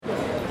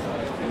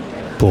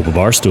Pull up a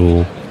bar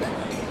stool.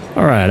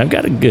 All right, we've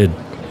got a good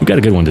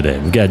one today.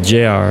 We've got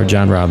JR,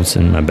 John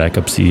Robinson, my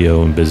backup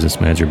CEO and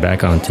business manager,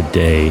 back on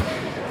today.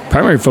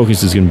 Primary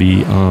focus is going to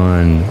be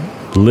on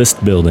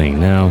list building.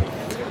 Now,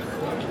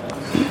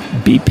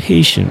 be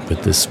patient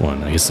with this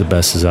one. I guess the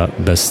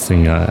best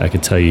thing I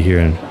could tell you here,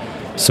 and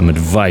some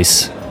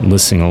advice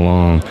listening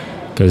along,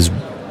 because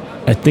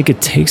I think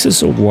it takes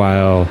us a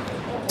while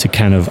to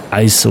kind of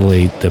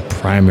isolate the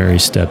primary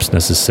steps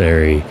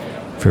necessary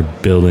for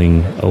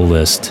building a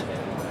list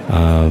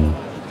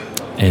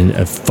in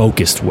a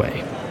focused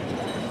way.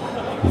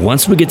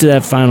 Once we get to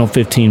that final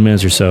 15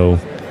 minutes or so,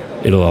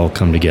 it'll all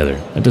come together.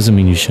 That doesn't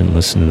mean you shouldn't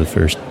listen to the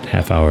first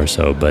half hour or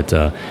so, but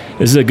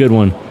this is a good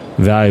one,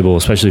 valuable,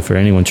 especially for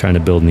anyone trying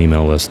to build an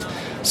email list.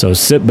 So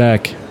sit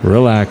back,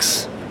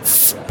 relax,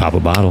 pop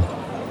a bottle.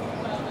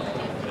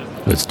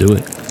 Let's do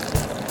it.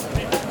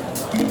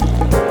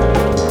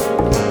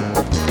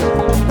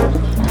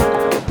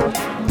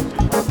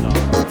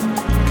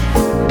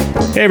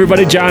 Hey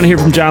everybody, John here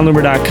from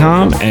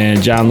johnloomer.com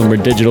and John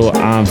Loomer Digital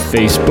on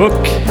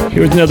Facebook.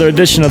 Here with another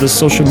edition of the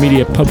Social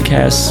Media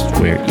PUBCAST,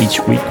 where each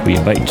week we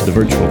invite you to the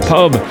virtual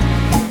pub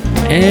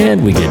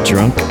and we get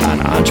drunk on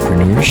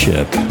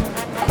entrepreneurship.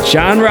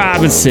 John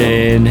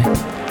Robinson,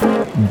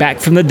 back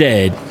from the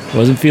dead.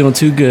 Wasn't feeling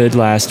too good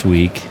last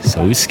week,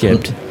 so we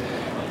skipped.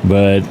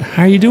 But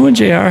how are you doing,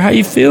 JR? How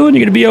you feeling? You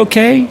going to be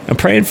okay? I'm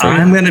praying for you.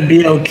 I'm going to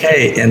be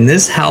okay. In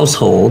this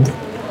household,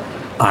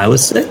 I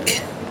was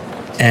sick.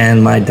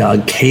 And my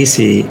dog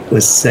Casey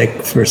was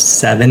sick for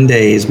 7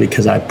 days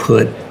because I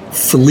put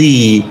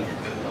flea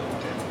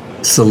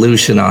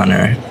solution on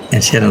her,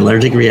 and she had an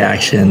allergic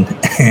reaction,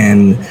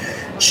 and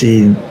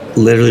she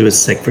literally was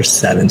sick for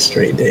 7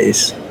 straight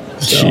days.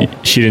 So,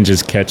 she didn't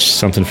just catch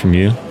something from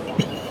you?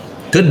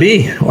 Could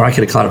be, or I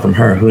could have caught it from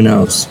her. Who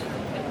knows?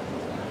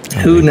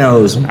 Who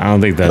knows? I don't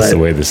think that's the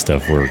way this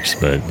stuff works,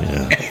 but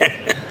yeah.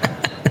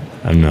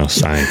 I'm no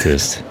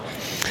scientist.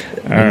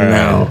 All right.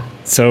 No.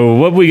 So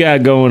what we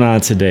got going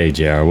on today,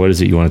 JR? What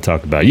is it you want to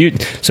talk about?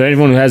 So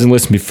anyone who hasn't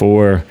listened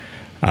before,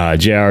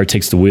 JR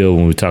takes the wheel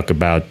when we talk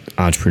about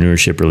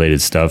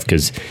entrepreneurship-related stuff,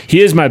 because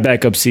he is my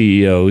backup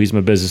CEO. He's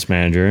my business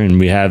manager, and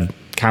we have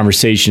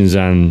conversations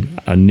on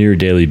a near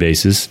daily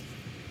basis.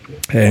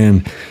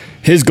 And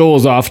his goal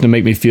is often to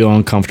make me feel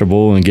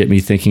uncomfortable and get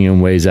me thinking in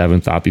ways I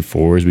haven't thought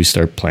before as we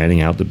start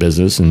planning out the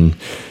business and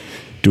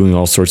doing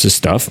all sorts of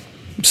stuff.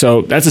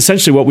 So that's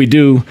essentially what we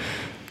do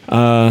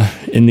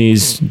in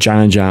these John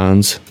and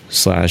Johns /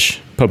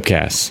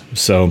 PUBCasts.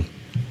 So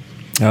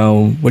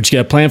what you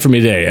got planned for me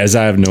today, as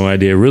I have no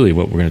idea really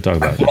what we're going to talk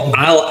about. Well,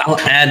 I'll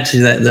add to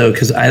that, though,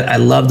 because I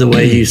love the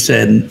way you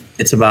said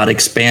it's about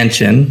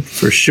expansion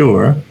for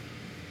sure,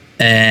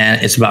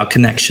 and it's about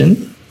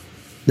connection.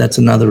 That's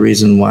another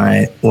reason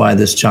why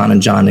this John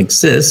and John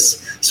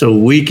exists, so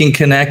we can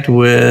connect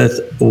with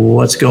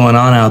what's going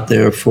on out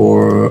there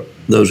for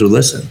those who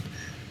listen.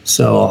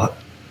 So,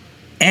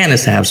 and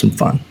it's to have some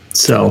fun.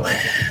 So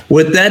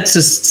with that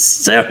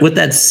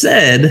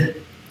said,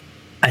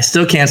 I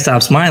still can't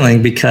stop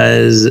smiling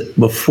because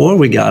before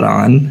we got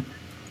on,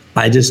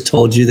 I just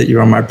told you that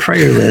you're on my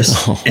prayer list.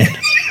 Oh.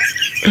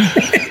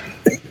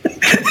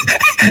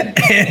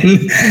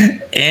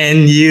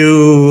 And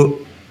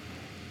you,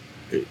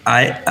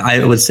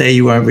 I would say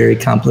you weren't very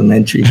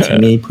complimentary to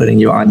me putting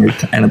you on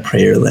a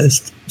prayer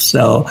list.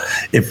 So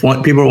if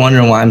people are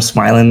wondering why I'm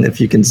smiling,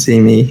 if you can see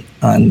me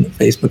on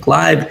Facebook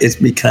Live, it's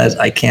because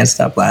I can't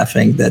stop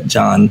laughing that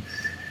John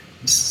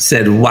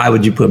said, why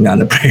would you put me on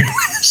the prayer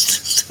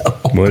list? So,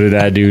 what did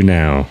I do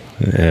now?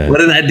 Yeah. What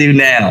did I do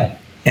now?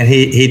 And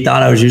he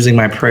thought I was using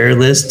my prayer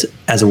list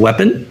as a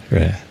weapon.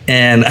 Right.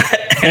 And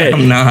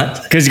I'm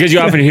not. Because you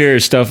often hear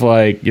stuff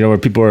like, where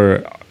people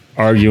are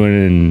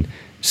arguing and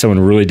someone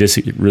really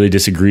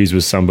disagrees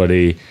with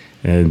somebody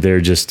and they're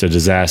just a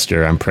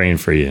disaster. I'm praying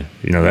for you.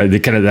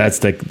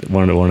 That's like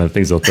one of the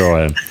things they'll throw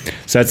at him.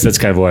 So that's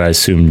kind of what I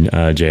assume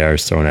JR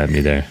is throwing at me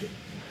there.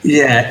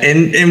 Yeah,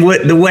 and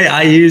what the way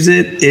I use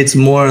it, it's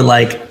more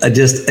like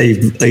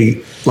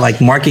a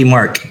like Marky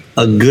Mark,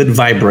 a good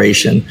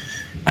vibration.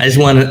 I just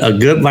want a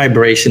good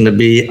vibration to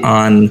be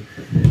on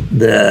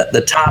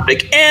the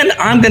topic, and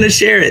I'm going to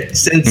share it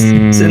since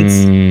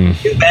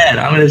too bad.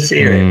 I'm going to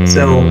share it.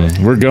 So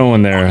we're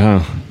going there,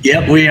 huh?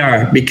 Yep, we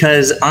are,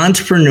 because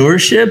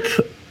entrepreneurship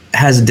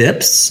has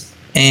dips,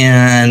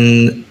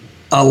 and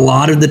a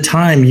lot of the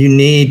time you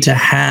need to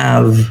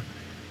have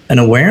an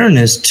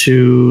awareness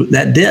to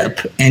that dip,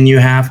 and you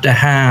have to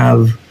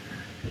have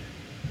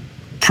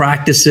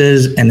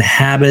practices and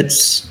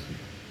habits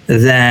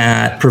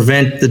that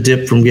prevent the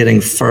dip from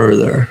getting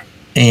further.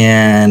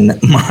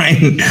 And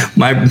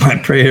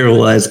my prayer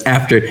was,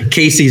 after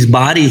Casey's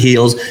body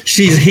heals,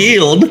 she's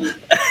healed.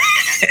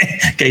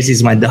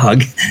 Casey's my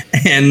dog.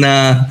 And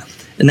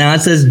now it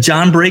says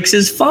John breaks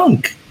his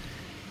funk.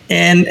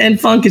 And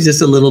funk is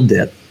just a little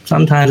dip.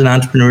 Sometimes in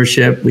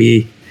entrepreneurship,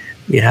 we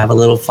have a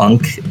little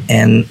funk,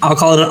 and I'll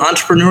call it an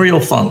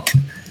entrepreneurial funk.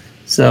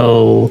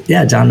 So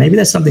yeah, John, maybe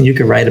that's something you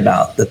could write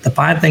about, the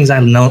 5 things I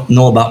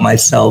know about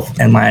myself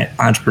and my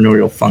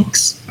entrepreneurial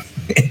funks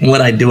and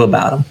what I do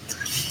about them.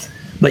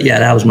 But yeah,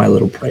 that was my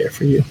little prayer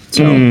for you.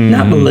 So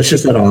not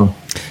malicious at all.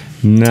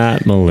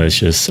 Not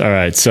malicious. All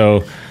right.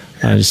 So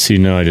just so you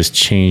know, I just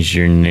changed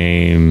your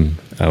name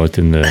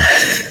within the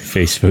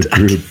Facebook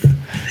group.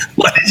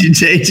 What did you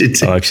change it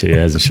to? Oh, actually, it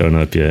hasn't shown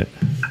up yet.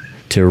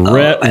 To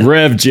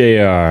Rev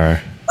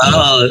JR.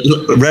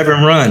 Oh,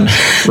 Reverend Run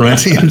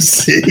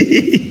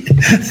CMC.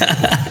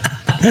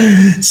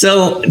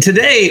 So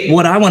today,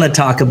 what I want to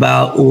talk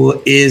about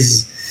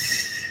is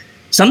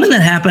something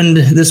that happened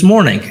this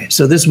morning.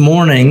 So this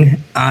morning,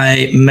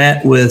 I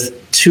met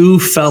with two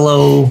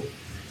fellow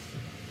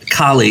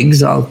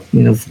colleagues,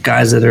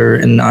 guys that are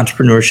in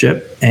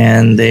entrepreneurship,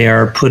 and they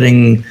are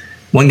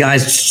one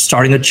guy's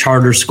starting a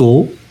charter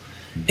school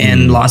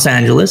in Los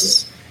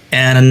Angeles,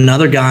 and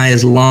another guy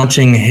is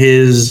launching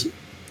his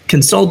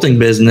consulting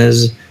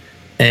business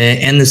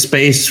in the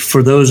space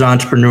for those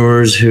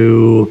entrepreneurs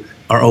who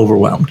are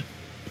overwhelmed.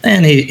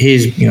 And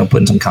he's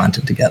putting some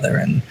content together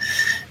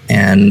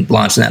and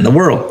launching that in the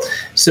world.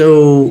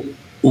 So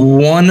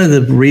one of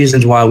the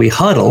reasons why we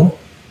huddle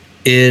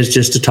is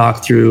just to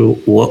talk through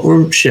what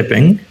we're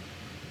shipping,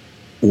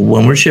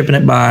 when we're shipping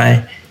it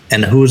by,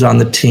 and who's on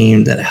the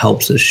team that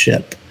helps us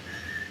ship.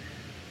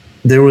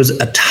 There was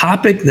a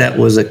topic that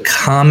was a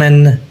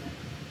common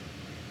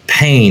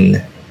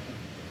pain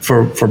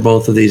for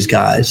both of these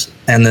guys.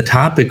 And the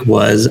topic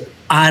was,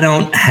 I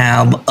don't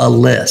have a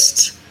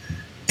list.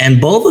 And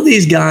both of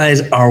these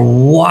guys are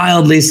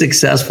wildly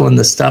successful in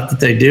the stuff that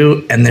they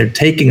do, and they're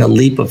taking a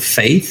leap of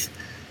faith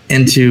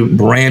into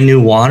brand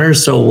new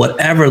waters. So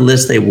whatever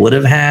list they would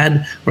have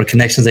had or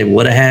connections they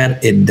would have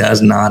had, it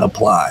does not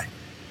apply.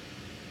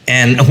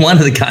 And one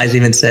of the guys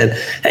even said,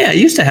 hey, I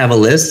used to have a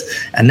list.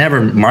 I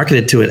never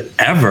marketed to it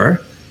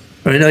ever.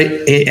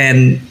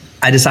 And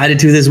I decided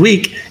to this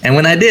week. And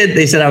when I did,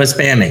 they said I was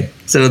spamming.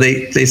 So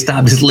they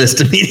stopped his list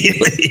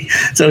immediately.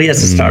 So he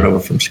has to start over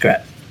from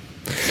scratch.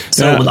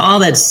 So with all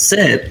that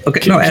said,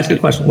 ask a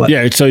question. What?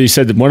 Yeah, so you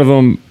said that one of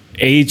them,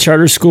 a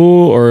charter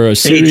school or a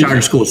series? A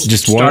charter school.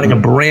 Just starting a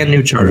brand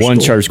new charter school. One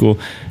charter school.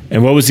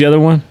 And what was the other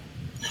one?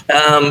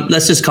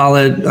 Let's just call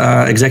it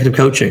executive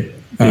coaching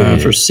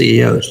for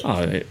CEOs. Oh,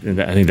 I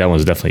think that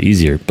one's definitely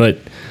easier. But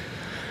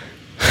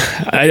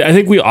I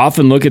think we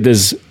often look at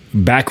this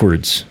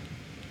backwards.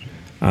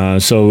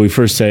 So we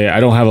first say, I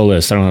don't have a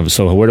list.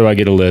 So where do I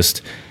get a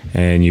list?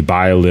 And you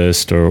buy a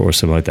list or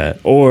something like that.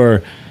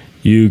 Or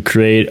you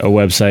create a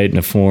website and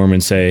a form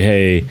and say,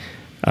 hey,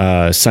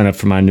 sign up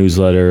for my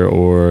newsletter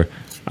or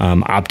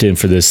opt in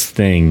for this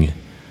thing.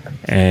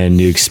 And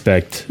you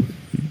expect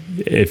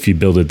if you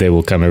build it, they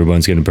will come.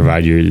 Everyone's going to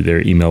provide you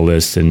their email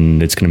list,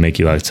 and it's going to make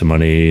you lots of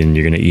money, and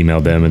you're going to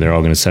email them, and they're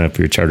all going to sign up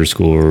for your charter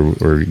school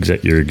or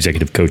your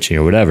executive coaching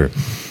or whatever.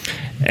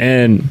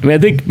 And I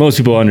think most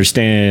people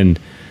understand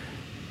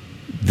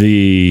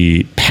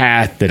the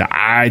path that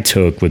I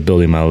took with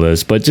building my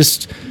list, but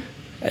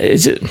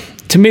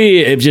to me,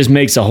 it just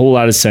makes a whole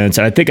lot of sense.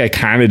 I think I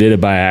kind of did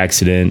it by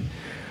accident,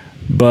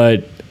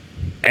 but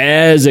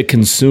as a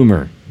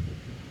consumer,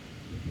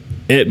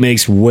 it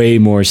makes way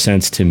more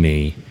sense to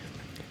me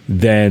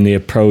than the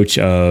approach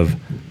of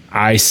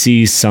I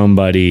see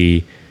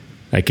somebody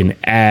like an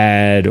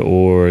ad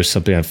or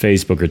something on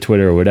Facebook or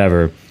Twitter or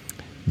whatever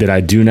that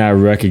I do not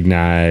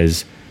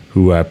recognize,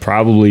 who I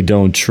probably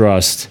don't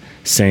trust,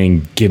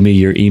 saying, give me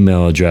your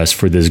email address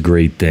for this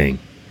great thing.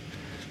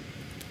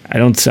 I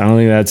don't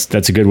think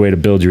that's a good way to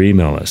build your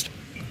email list.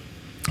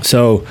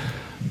 So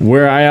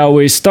where I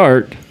always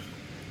start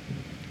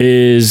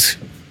is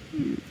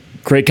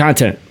create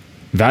content,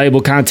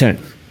 valuable content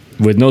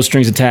with no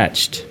strings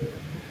attached.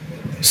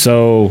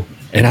 So,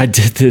 and I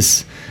did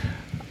this,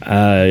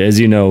 as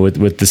you know,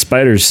 with the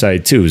Spiders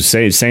site too.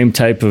 Same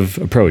type of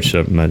approach,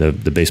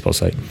 the baseball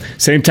site.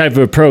 Same type of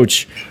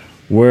approach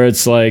where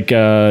it's like,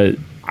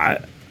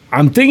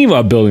 I'm thinking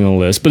about building a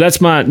list, but that's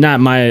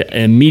not my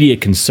immediate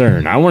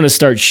concern. I want to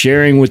start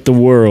sharing with the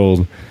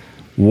world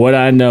what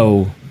I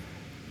know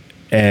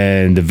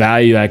and the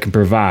value I can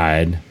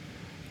provide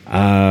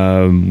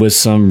with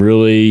some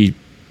really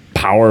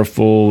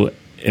powerful,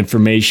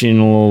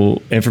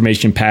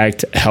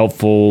 information-packed,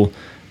 helpful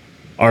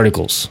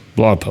articles,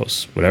 blog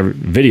posts, whatever,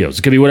 videos.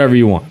 It could be whatever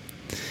you want.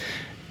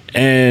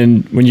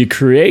 And when you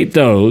create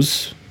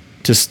those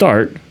to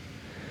start,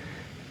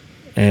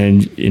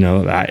 and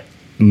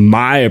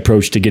my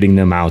approach to getting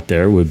them out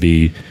there would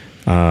be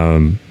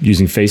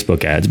using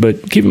Facebook ads.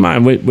 But keep in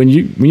mind, when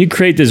you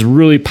create this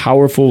really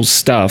powerful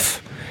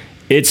stuff,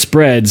 it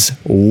spreads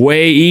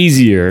way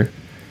easier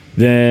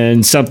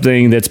than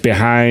something that's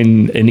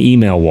behind an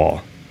email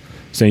wall.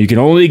 So you can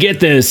only get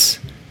this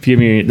if you give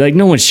me, like,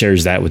 no one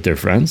shares that with their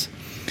friends.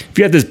 If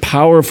you have this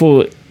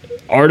powerful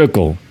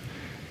article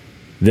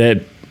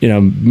that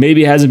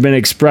maybe hasn't been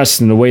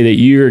expressed in the way that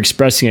you're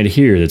expressing it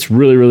here, that's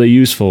really, really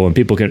useful, and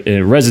it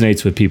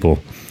resonates with people,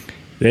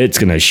 it's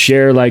going to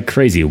share like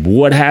crazy.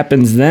 What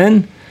happens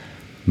then?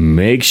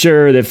 Make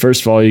sure that,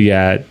 first of all, you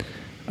got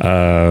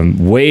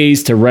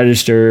ways to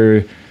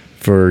register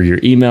for your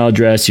email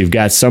address. You've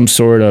got some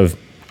sort of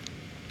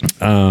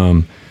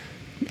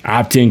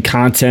opt-in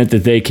content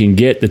that they can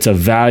get that's of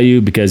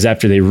value, because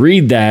after they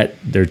read that,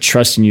 their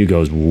trust in you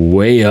goes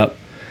way up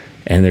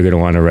and they're going to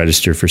want to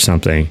register for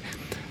something.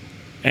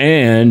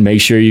 And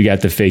make sure you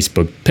got the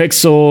Facebook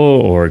Pixel,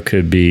 or it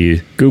could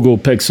be Google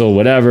Pixel,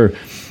 whatever,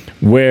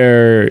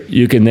 where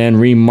you can then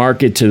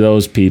remarket to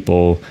those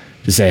people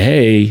to say,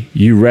 hey,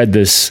 you read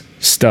this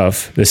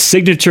stuff. The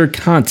signature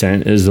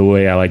content is the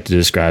way I like to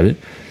describe it.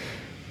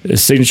 The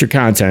signature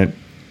content.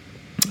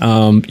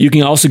 You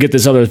can also get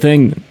this other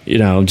thing,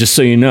 just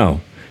so you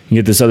know. You can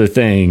get this other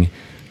thing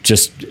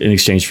just in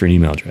exchange for an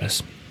email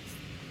address.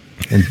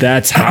 And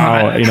that's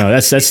how,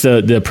 that's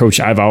the approach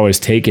I've always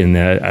taken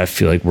that I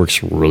feel like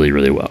works really,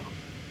 really well.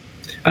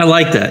 I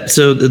like that.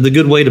 So the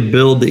good way to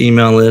build the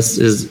email list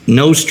is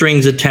no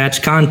strings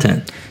attached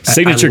content.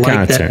 Signature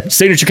content. That.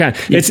 Signature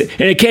content.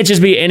 And it can't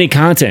just be any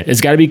content.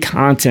 It's got to be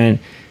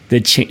content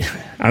that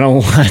I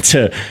don't want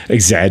to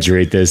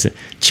exaggerate this. It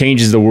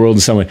changes the world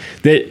in some way.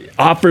 That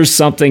offers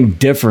something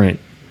different,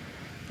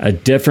 a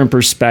different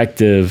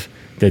perspective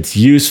that's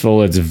useful,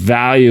 that's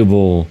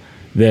valuable,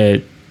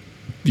 that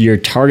your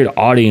target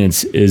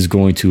audience is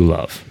going to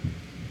love.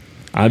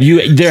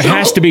 There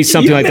has to be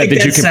something like that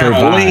you can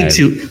provide.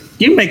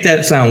 You make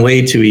that sound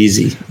way too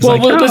easy.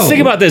 Let's think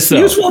about this, though.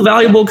 Useful,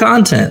 valuable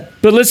content.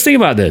 But let's think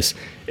about this.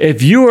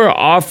 If you are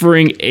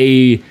offering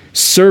a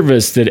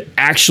service that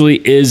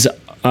actually is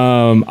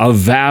of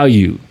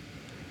value,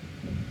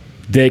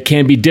 that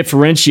can be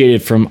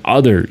differentiated from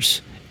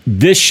others,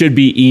 this should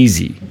be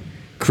easy.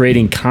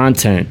 Creating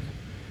content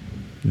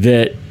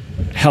that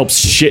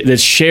helps that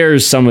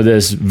shares some of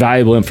this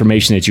valuable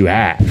information that you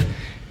have.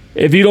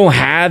 If you don't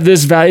have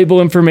this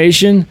valuable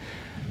information,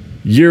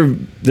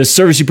 the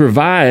service you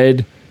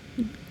provide,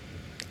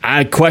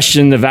 I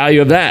question the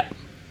value of that.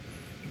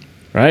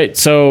 Right?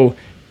 So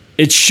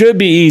it should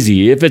be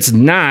easy. If it's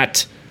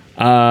not,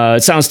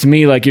 it sounds to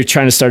me like you're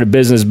trying to start a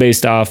business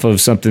based off of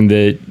something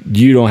that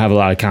you don't have a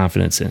lot of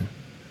confidence in.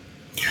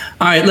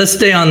 All right, let's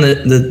stay on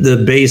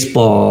the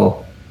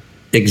baseball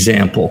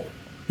example,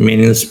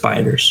 meaning the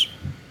spiders.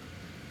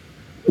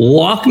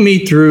 Walk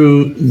me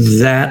through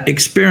that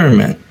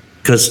experiment.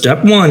 Because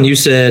step one, you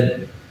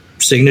said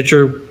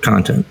signature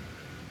content.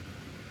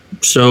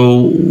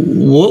 So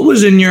what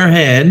was in your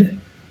head?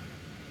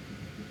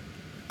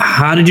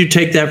 How did you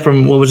take that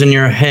from what was in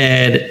your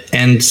head?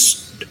 And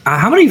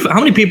how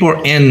many people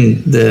are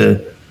in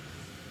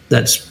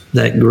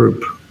that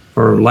group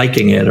or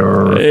liking it?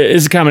 Or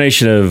it's a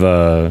combination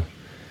of.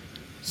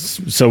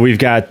 So we've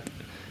got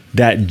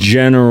that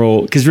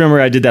general. Because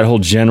remember, I did that whole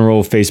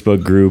general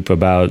Facebook group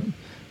about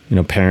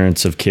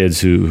parents of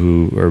kids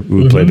who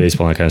play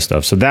baseball and that kind of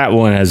stuff. So that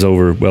one has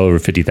well over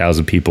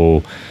 50,000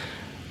 people.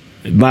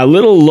 My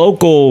little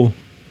local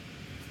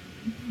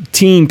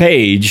team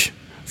page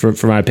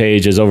for my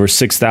page is over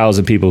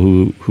 6,000 people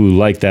who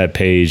like that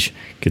page.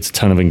 Gets a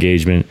ton of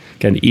engagement.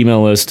 Got an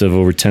email list of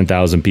over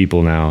 10,000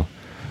 people now.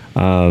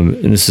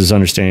 And this is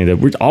understanding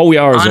that all we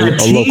are is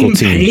a local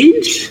team.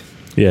 Page?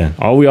 Yeah,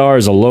 all we are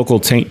is a local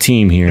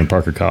team here in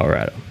Parker,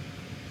 Colorado.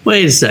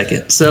 Wait a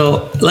second.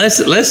 So let's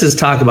just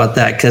talk about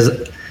that,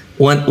 because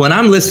when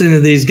I'm listening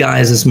to these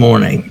guys this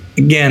morning,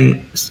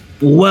 again,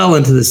 well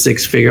into the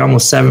six-figure,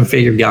 almost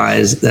seven-figure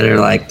guys that are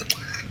like,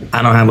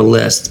 I don't have a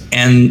list,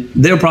 and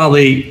they're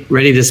probably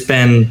ready to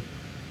spend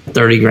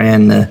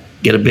 $30,000 to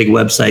get a big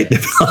website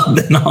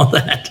developed and all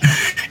that.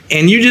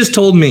 And you just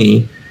told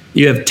me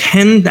you have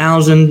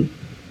 10,000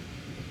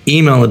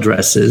 email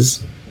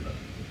addresses.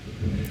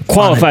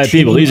 Qualified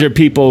people. These are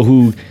people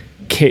who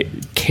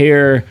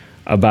care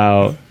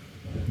about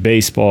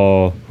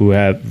baseball, who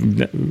have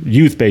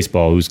youth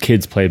baseball, whose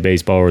kids play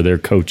baseball or their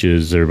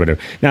coaches or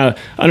whatever. Now,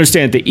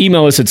 understand the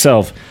email list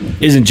itself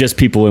isn't just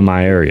people in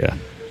my area.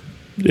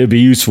 It'd be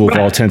useful if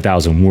all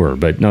 10,000 were,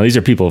 but no, these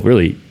are people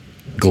really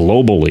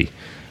globally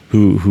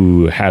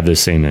who have the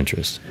same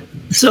interest.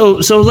 So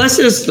let's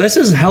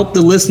just help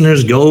the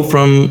listeners go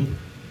from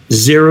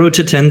 0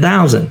 to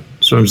 10,000.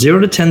 So from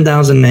 0 to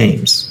 10,000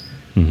 names.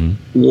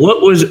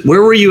 Mm-hmm.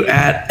 Where were you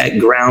at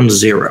ground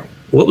zero?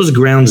 What was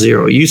ground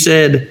zero? You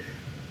said,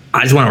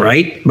 I just want to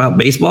write about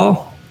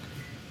baseball?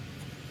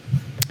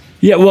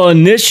 Yeah, well,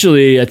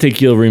 initially, I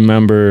think you'll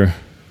remember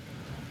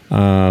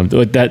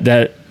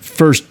that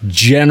first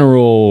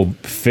general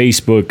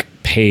Facebook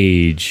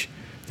page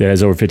that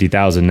has over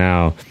 50,000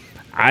 now.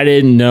 I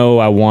didn't know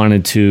I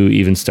wanted to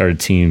even start a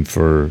team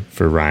for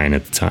Ryan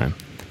at the time,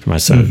 for my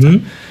son at the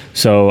time.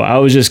 So I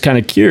was just kind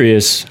of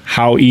curious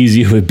how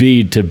easy it would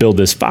be to build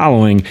this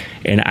following,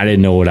 and I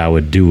didn't know what I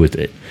would do with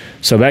it.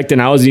 So back then,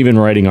 I wasn't even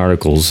writing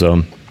articles.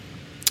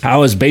 I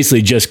was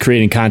basically just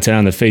creating content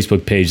on the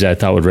Facebook page that I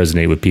thought would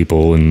resonate with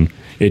people, and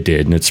it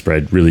did, and it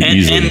spread really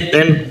easily.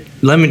 And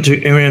let me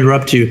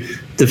interrupt you.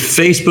 The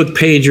Facebook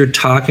page you're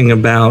talking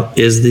about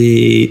is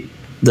the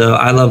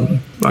I love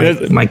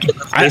my kids.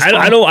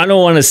 I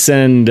don't want to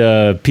send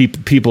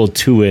people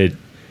to it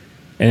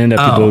and end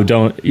up people who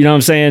don't. You know what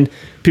I'm saying?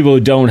 People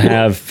who don't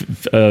have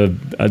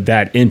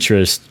that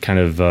interest, kind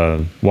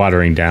of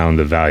watering down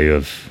the value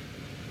of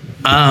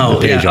Oh,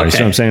 the page yeah, are. You okay.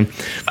 see what I'm saying?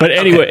 But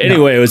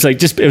anyway, it was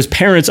like it was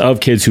parents of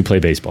kids who play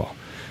baseball.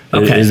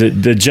 Okay. Is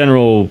it the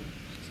general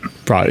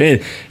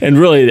product? And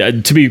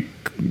really, to be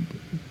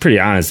pretty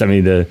honest, I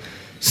mean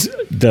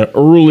the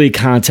early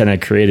content I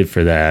created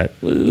for that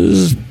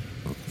was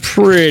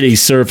pretty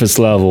surface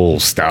level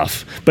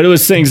stuff, but it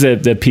was things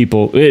that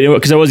people,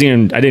 because I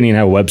didn't even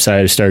have a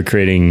website. I started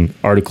creating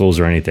articles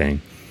or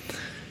anything.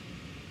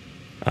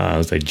 I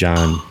was like,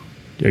 John,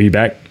 are you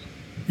back?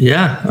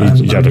 Yeah,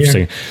 You jumped up for a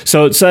second.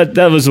 So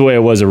that was the way it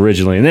was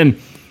originally, and then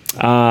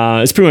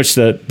it's pretty much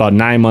about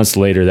 9 months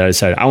later that I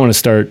decided I want to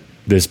start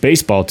this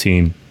baseball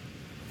team.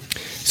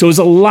 So it was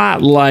a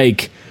lot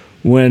like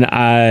when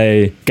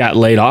I got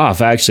laid off.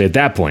 Actually, at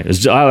that point, it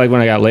was a lot like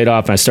when I got laid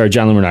off and I started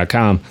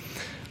JohnLimmer.com.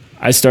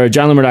 I started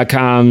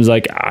JohnLimmer.com. I was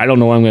like, I don't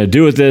know what I'm going to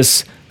do with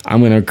this.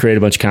 I'm going to create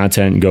a bunch of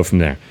content and go from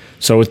there.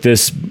 So with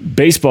this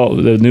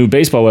the new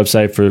baseball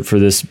website for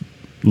this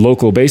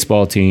local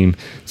baseball team,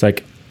 it's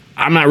like,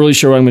 I'm not really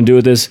sure what I'm going to do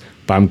with this,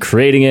 but I'm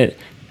creating it.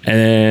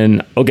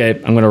 And okay,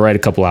 I'm going to write a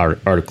couple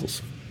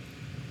articles.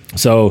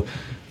 So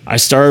I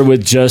started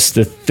with just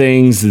the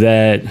things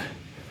that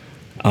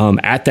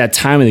at that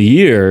time of the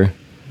year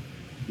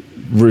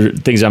were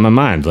things on my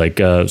mind. Like,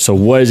 so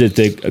what is it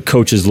that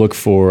coaches look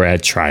for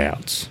at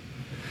tryouts?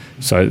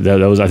 So I think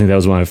that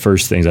was one of the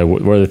first things.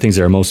 What are the things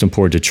that are most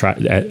important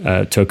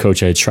to a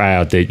coach at a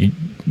tryout that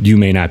you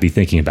may not be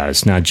thinking about?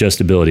 It's not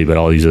just ability, but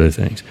all these other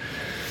things.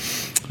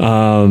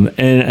 And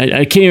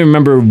I can't even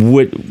remember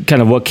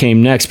what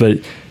came next, but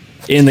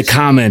in the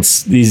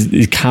comments,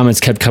 these comments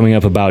kept coming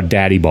up about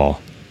daddy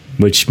ball,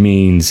 which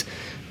means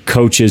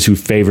coaches who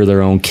favor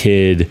their own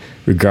kid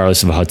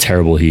regardless of how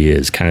terrible he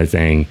is, kind of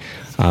thing.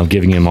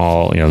 Giving him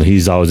all,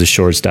 he's always a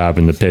shortstop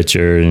and the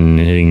pitcher and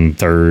hitting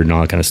third and all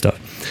that kind of stuff.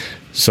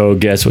 So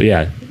guess what?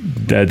 Yeah,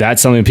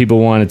 that's something people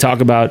want to talk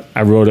about.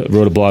 I wrote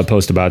a blog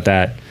post about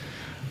that.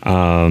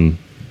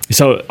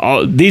 So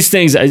all these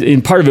things,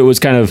 and part of it was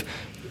kind of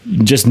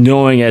just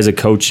knowing as a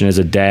coach and as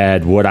a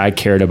dad what I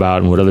cared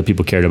about and what other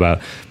people cared about,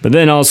 but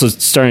then also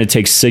starting to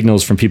take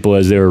signals from people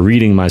as they were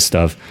reading my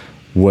stuff,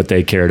 what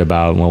they cared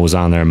about and what was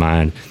on their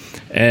mind.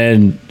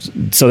 And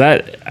so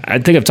that, I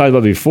think I've talked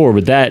about before,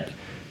 but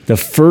the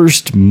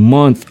first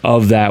month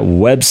of that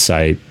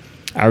website,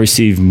 I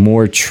received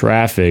more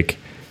traffic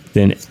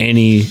than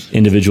any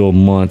individual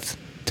month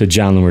to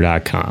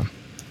JohnLimmer.com,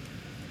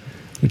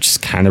 which is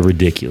kind of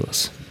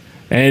ridiculous.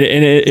 And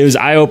it was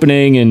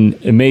eye-opening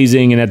and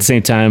amazing, and at the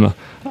same time,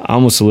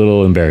 almost a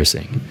little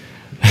embarrassing,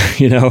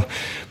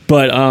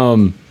 But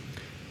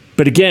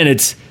again,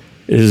 it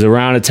is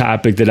around a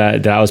topic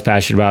that I was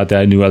passionate about,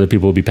 that I knew other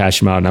people would be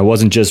passionate about, and I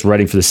wasn't just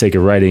writing for the sake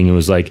of writing. It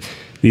was like,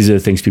 these are the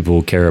things people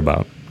will care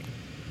about,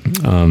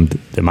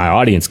 that my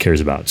audience cares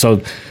about.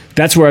 So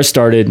that's where I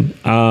started.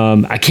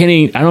 I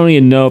don't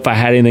even know if I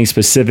had anything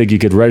specific you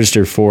could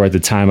register for at the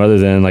time, other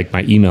than like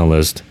my email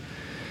list.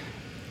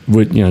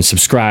 Would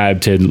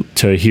subscribe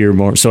to hear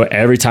more. So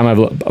every time I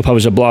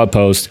publish a blog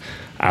post,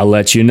 I'll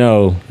let you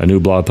know a new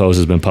blog post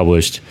has been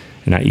published,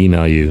 and I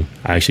email you.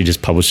 I actually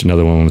just published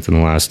another one within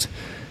the last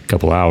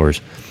couple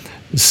hours.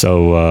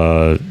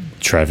 So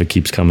traffic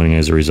keeps coming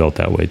as a result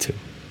that way too.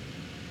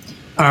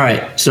 All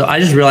right. So I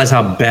just realized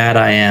how bad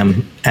I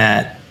am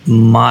at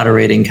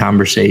moderating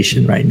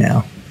conversation right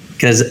now,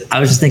 because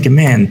I was just thinking,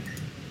 man,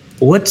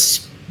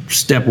 what's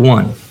step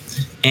one?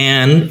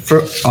 And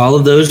for all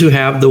of those who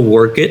have the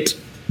Work It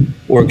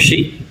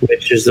worksheet,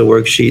 which is the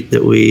worksheet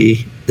that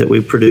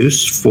we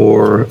produce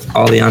for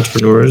all the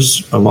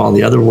entrepreneurs of all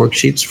the other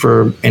worksheets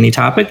for any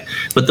topic,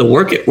 but the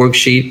Work It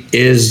worksheet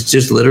is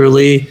just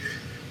literally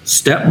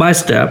step by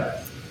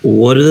step,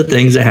 what are the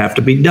things that have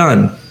to be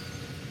done?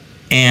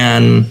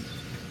 And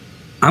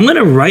I'm going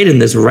to write in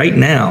this right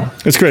now.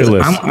 Let's create a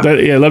list.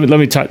 Let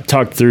me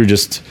talk through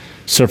just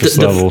surface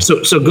level.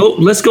 So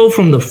let's go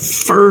from the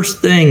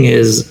first thing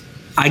is,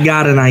 I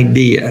got an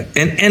idea,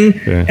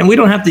 and we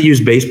don't have to use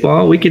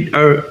baseball. We could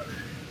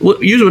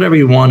use whatever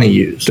you want to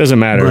use. Doesn't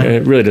matter. But,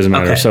 it really doesn't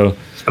matter.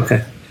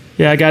 Okay.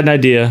 Yeah, I got an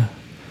idea.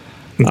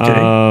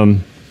 Okay.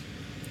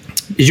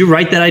 Did you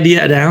write that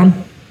idea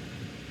down?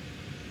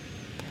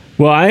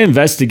 Well, I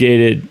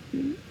investigated.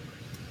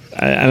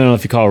 I don't know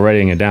if you call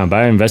writing it down,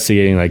 but I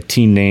investigating like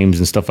team names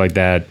and stuff like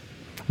that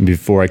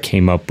before I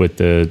came up with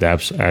the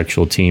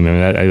actual team. I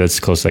mean,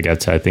 that's close. I got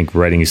to. I think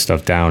writing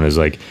stuff down is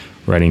like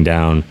writing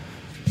down,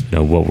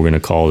 what we're going to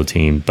call the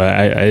team. But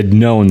I had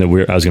known that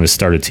I was going to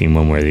start a team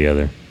one way or the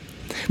other.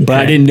 Okay. But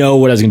I didn't know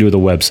what I was going to do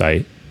with the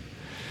website.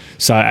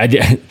 So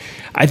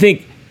I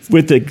think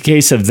with the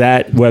case of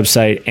that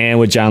website and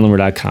with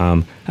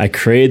JohnLimmer.com, I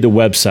created the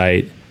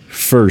website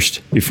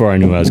first before I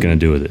knew what I was going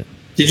to do with it.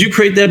 Did you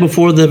create that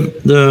before the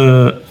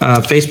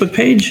Facebook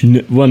page?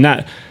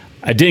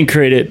 I didn't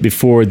create it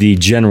before the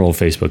general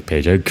Facebook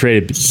page. I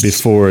created it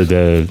before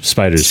the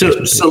Spiders.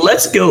 So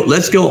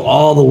let's go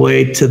all the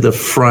way to the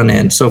front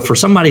end. So for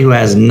somebody who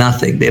has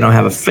nothing, they don't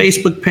have a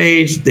Facebook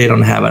page, they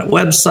don't have a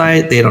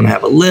website, they don't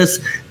have a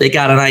list. They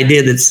got an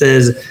idea that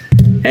says,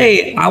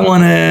 "Hey, I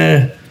want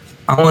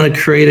to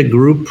create a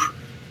group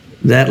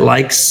that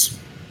likes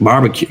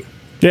barbecue."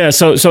 Yeah.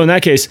 So in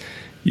that case,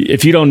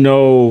 if you don't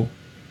know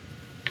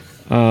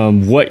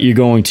what you're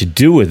going to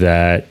do with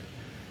that,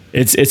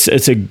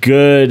 it's a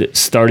good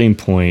starting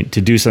point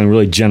to do something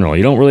really general.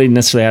 You don't really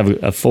necessarily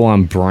have a full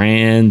on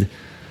brand.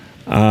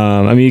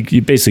 I mean,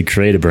 you basically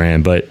create a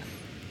brand, but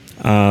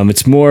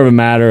it's more of a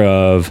matter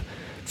of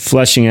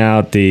fleshing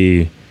out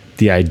the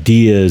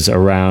ideas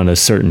around a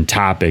certain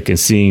topic and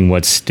seeing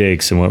what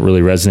sticks and what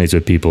really resonates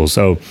with people.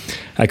 So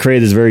I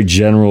created this very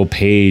general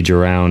page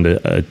around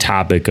a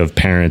topic of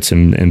parents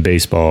and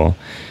baseball,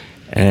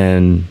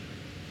 and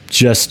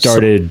just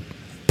started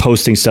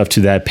posting stuff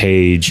to that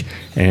page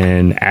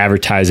and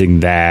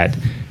advertising that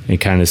and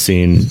kind of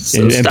seeing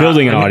and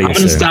building an audience.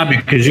 I'm going to stop you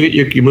because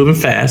you're moving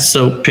fast.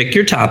 So pick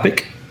your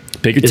topic.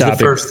 Pick your topic.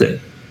 The first thing.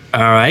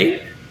 All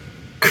right.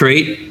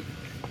 Create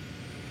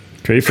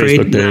a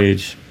Facebook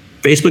page.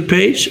 Facebook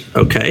page.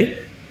 Okay.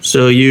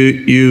 So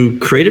you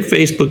create a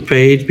Facebook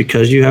page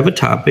because you have a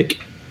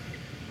topic.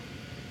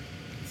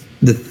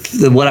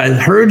 What I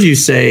heard you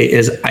say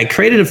is I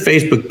created a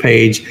Facebook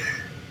page,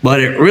 but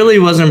it really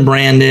wasn't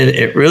branded.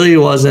 It really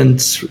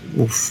wasn't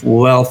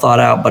well thought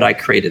out, but I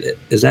created it.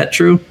 Is that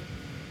true?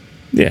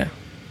 Yeah.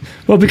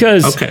 Well,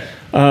 because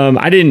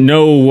I didn't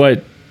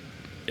know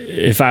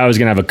if I was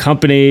going to have a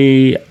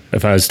company,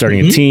 if I was starting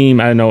a team.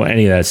 I didn't know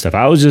any of that stuff.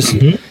 I was just,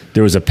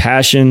 there was a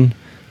passion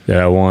that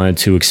I wanted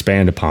to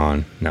expand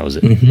upon, and that was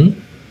it.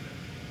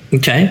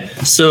 Okay.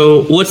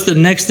 So what's the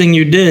next thing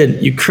you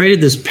did? You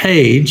created this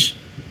page.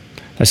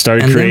 I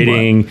started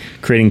creating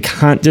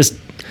just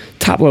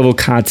top level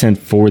content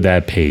for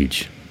that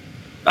page.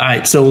 All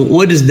right. So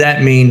what does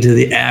that mean to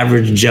the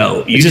average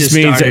Joe?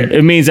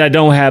 It means I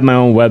don't have my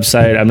own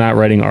website. I'm not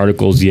writing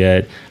articles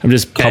yet. I'm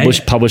just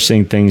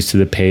publishing things to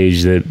the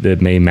page that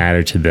may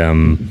matter to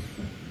them.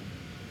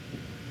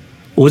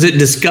 Was it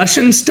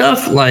discussion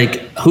stuff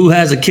like who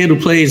has a kid who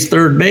plays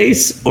third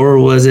base, or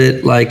was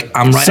it like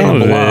I'm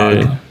writing a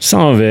blog?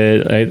 Some of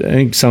it. I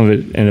think some of it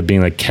ended up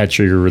being like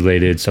catcher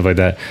related, stuff like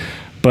that.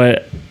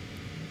 But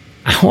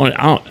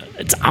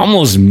it's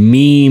almost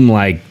meme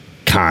like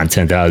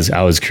content that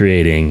I was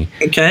creating.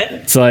 Okay.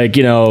 It's like,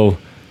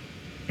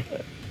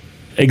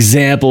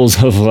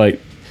 examples of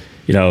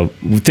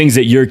things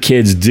that your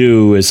kids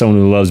do as someone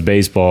who loves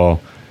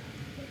baseball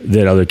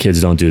that other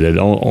kids don't do, that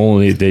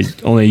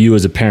only you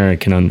as a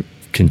parent can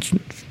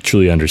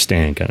truly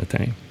understand, kind of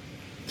thing.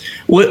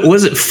 What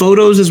was it?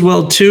 Photos as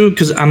well too,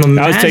 because I'm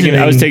imagining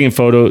I was taking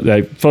photos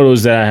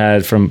that I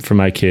had from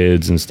my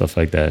kids and stuff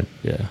like that.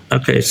 Yeah.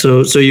 Okay,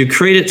 so you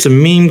created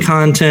some meme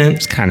content.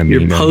 It's kind of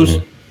meme.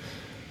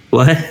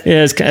 What?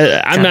 Yeah,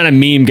 I'm not a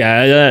meme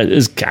guy.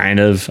 It's kind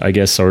of, I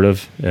guess, sort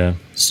of. Yeah.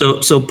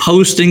 So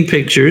posting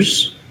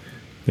pictures,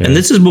 and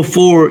this is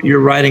before you're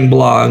writing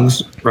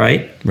blogs,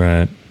 right?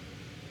 Right.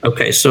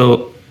 Okay,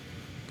 so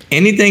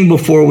anything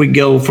before we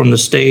go from the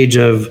stage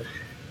of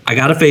I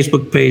got a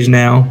Facebook page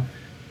now,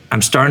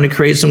 I'm starting to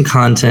create some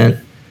content.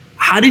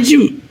 How'd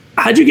you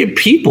get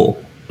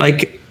people?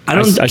 Like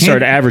I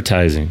started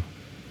advertising.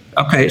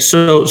 Okay,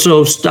 so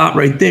stop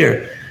right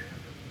there.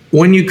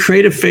 When you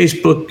create a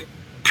Facebook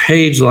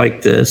page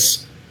like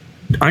this,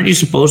 aren't you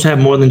supposed to have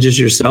more than just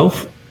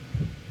yourself?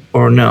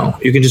 Or no?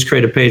 You can just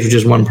create a page with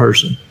just one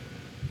person.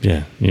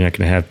 Yeah, you're not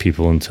going to have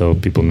people until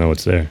people know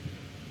it's there.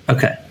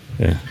 Okay.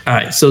 Yeah. All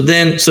right. So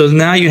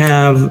now you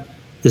have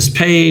this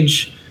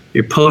page,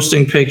 you're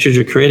posting pictures,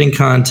 you're creating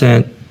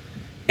content,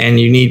 and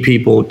you need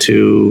people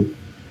to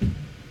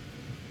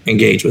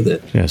engage with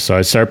it. Yeah. So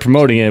I started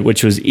promoting it,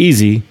 which was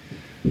easy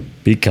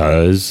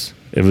because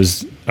it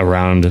was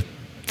around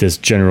this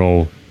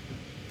general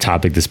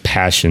topic, this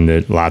passion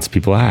that lots of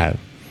people have.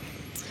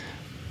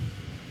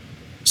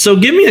 So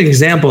give me an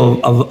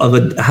example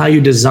of how you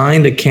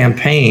designed a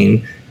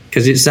campaign.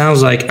 Because it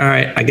sounds like, all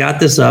right, I got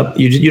this up.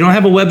 You don't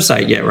have a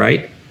website yet,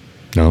 right?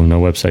 No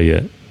website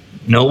yet.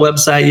 No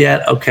website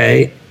yet.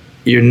 Okay.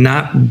 You're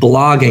not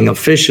blogging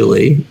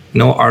officially.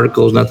 No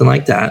articles, nothing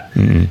like that.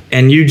 Mm-hmm.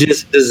 And you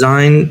just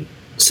designed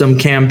some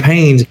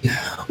campaigns.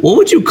 What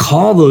would you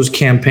call those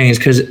campaigns?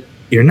 Because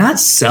you're not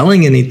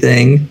selling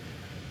anything.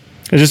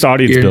 It's just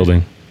audience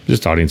building.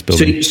 Just audience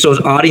building. So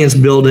it's audience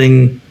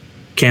building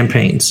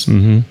campaigns.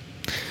 Mm-hmm.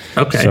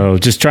 Okay. So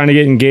just trying to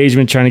get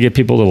engagement, trying to get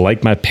people to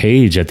like my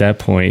page at that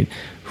point,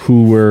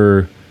 who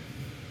were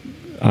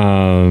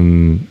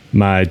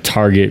my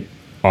target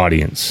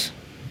audience.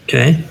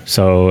 Okay.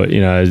 So,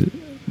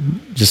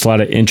 just a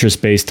lot of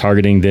interest-based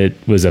targeting that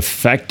was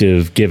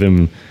effective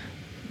given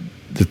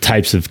the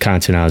types of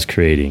content I was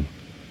creating.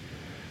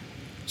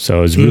 So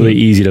it was really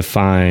easy to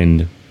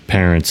find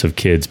parents of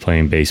kids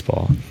playing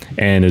baseball.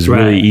 And it was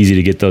really easy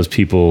to get those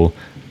people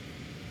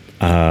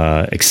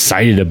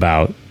excited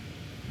about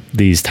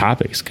these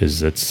topics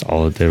because that's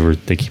all that they were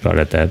thinking about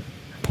at that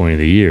point of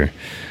the year.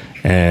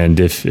 And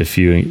if it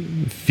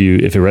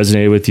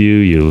resonated with you,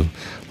 you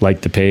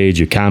liked the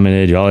page, you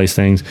commented, all these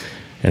things,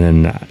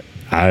 and then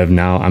I'm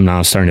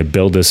now starting to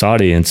build this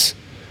audience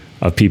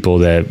of people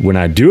that when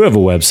I do have a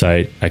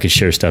website, I could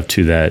share stuff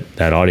to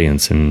that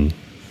audience, and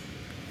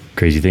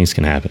crazy things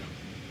can happen.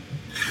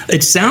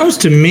 It sounds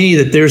to me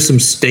that there's some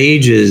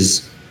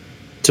stages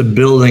to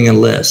building a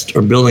list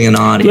or building an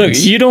audience.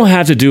 Look, you don't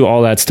have to do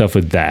all that stuff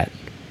with that.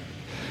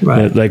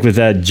 Right. Like with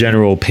that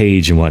general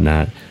page and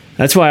whatnot.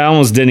 That's why I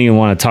almost didn't even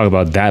want to talk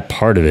about that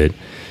part of it.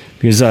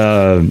 Because,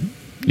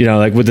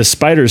 like with the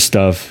spider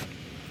stuff,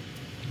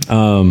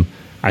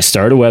 I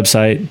started a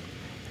website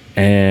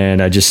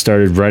and I just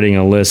started writing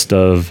a list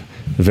of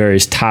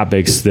various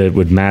topics that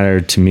would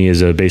matter to me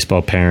as a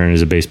baseball parent,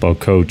 as a baseball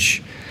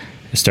coach.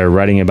 I started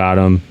writing about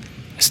them.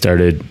 I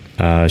started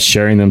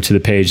sharing them to the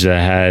page that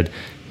I had,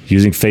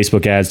 using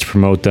Facebook ads to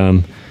promote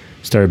them.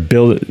 Started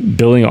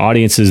building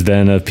audiences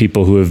then of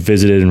people who have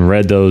visited and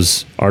read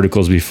those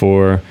articles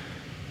before,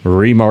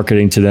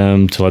 remarketing to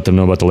them to let them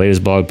know about the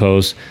latest blog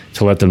posts,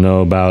 to let them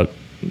know about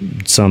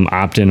some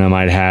opt-in I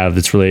might have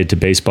that's related to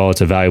baseball.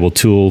 It's a valuable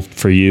tool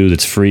for you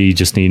that's free. You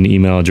just need an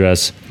email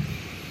address.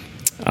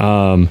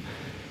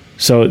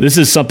 So this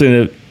is something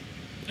that,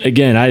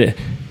 again, I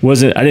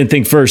didn't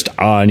think first,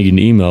 I need an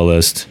email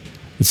list.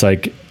 It's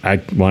like I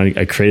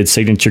created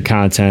signature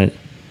content.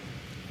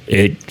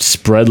 It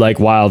spread like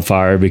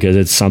wildfire because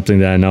it's something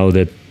that I know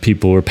that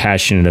people were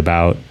passionate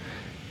about.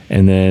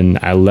 And then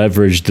I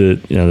leveraged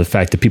the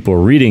fact that people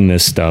are reading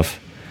this stuff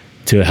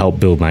to help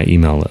build my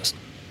email list.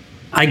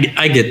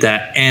 I get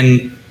that.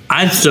 And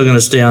I'm still going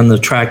to stay on the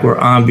track we're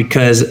on,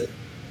 because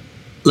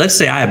let's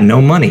say I have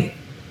no money.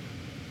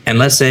 And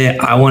let's say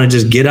I want to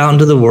just get out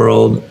into the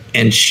world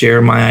and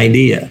share my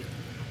idea.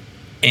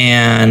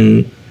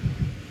 And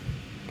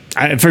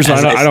first of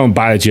all, I don't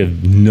buy that you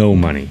have no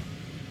money.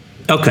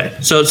 Okay.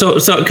 So,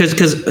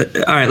 because,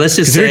 all right, let's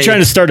just say. If you're trying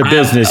to start a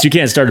business, you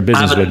can't start a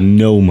business with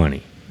no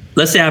money.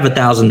 Let's say I have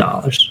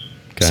 $1,000.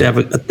 Okay. Say I have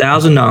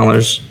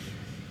 $1,000.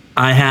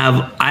 I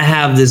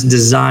have this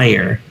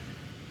desire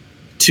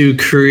to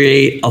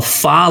create a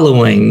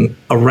following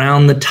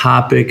around the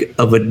topic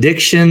of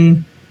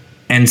addiction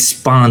and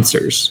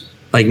sponsors.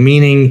 Like,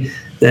 meaning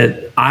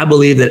that I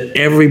believe that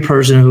every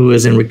person who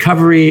is in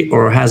recovery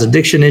or has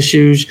addiction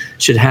issues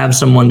should have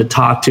someone to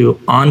talk to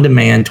on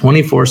demand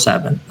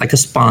 24/7, like a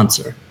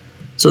sponsor.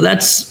 So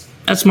that's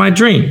my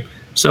dream.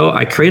 So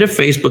I create a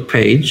Facebook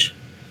page.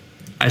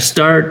 I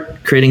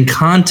start creating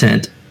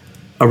content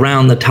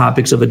around the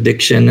topics of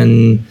addiction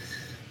and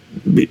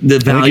the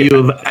value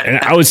of. And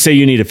I would say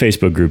you need a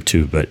Facebook group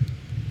too, but.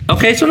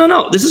 Okay, so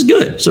no, this is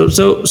good. So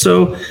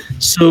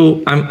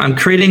I'm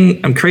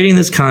creating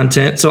this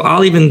content. So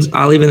I'll even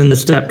in the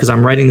step, because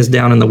I'm writing this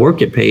down in the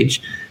Work It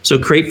page. So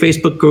create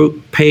Facebook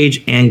group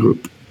page and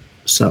group.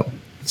 So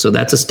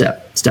that's a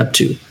step. Step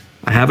 2.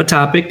 I have a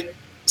topic,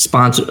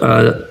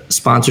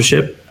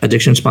 sponsorship,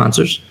 addiction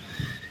sponsors,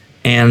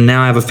 and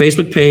now I have a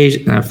Facebook page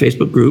and a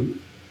Facebook group.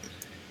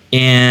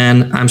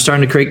 And I'm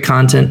starting to create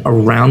content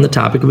around the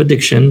topic of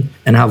addiction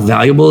and how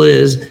valuable it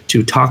is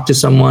to talk to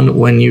someone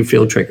when you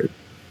feel triggered,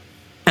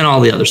 and all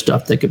the other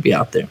stuff that could be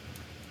out there.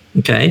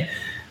 Okay.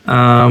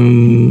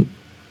 Posting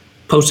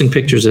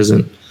pictures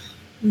isn't,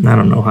 I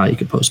don't know how you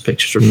could post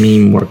pictures or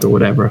meme work or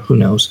whatever. Who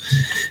knows?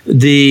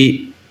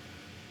 The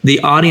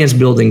audience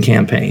building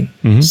campaign.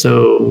 Mm-hmm.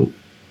 So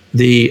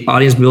the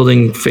audience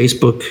building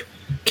Facebook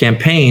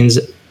campaigns,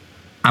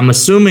 I'm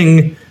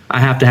assuming I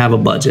have to have a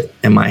budget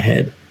in my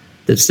head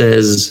that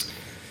says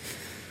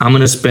I'm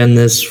going to spend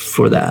this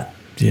for that.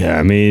 Yeah.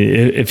 I mean,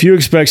 if you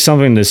expect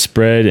something to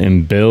spread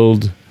and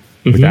build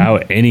mm-hmm.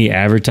 without any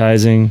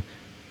advertising,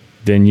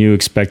 then you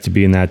expect to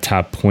be in that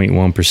top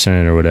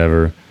 0.1% or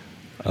whatever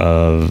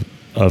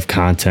of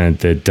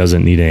content that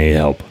doesn't need any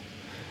help.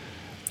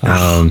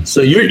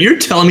 So you're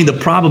telling me the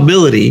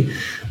probability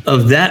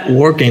of that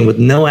working with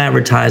no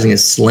advertising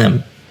is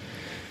slim.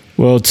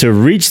 Well, to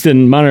reach the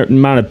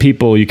amount of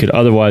people you could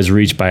otherwise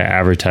reach by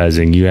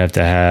advertising, you have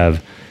to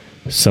have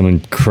some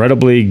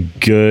incredibly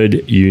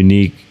good,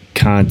 unique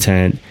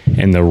content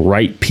and the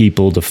right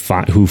people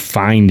who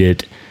find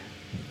it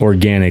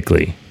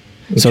organically.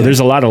 Okay. So there's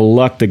a lot of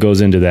luck that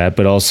goes into that,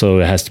 but also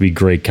it has to be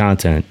great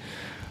content.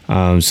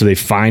 So they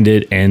find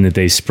it and that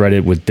they spread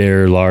it with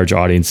their large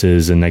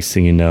audiences, and next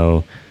thing you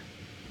know,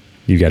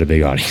 you got a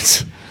big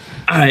audience.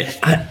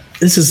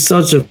 This is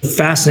such a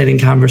fascinating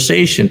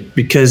conversation,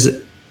 because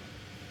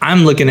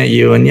I'm looking at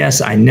you, and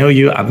yes, I know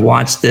you. I've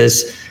watched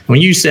this.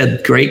 When you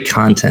said great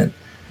content,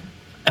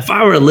 if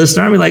I were a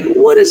listener, I'd be like,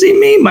 what does he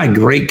mean by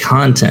great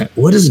content?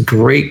 What is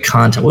great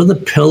content? What are the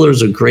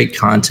pillars of great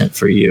content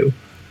for you?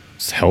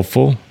 It's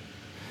helpful.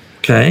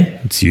 Okay.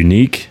 It's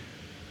unique.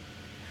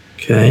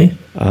 Okay.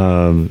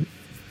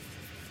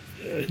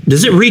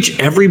 Does it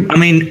reach I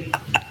mean,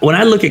 when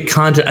I look at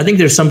content, I think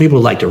there's some people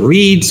who like to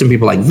read, some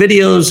people like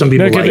videos, some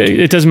people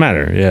It doesn't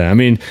matter. Yeah. I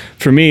mean,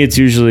 for me, it's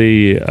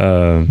usually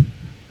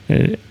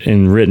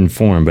in written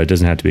form, but it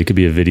doesn't have to be. It could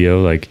be a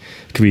video, like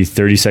it could be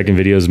 30-second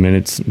videos,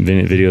 minute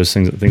videos,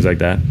 things like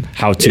that.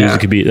 How-tos. Yeah.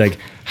 It could be like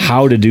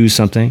how to do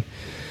something.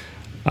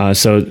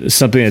 So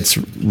something that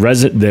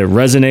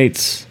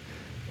resonates,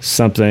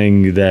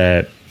 something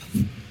that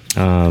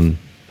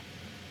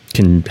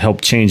can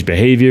help change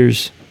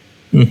behaviors.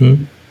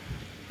 Mm-hmm.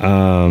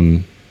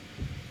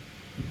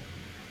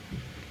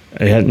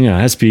 It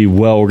has to be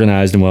well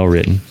organized and well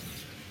written.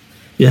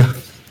 Yeah,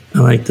 I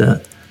like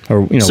that.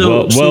 or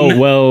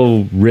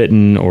well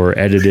written or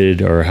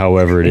edited or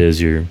however it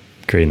is you're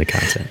creating the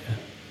content.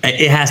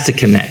 It has to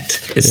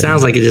connect. It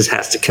sounds like it just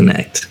has to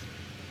connect.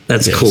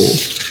 That's cool.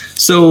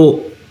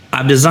 So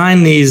I've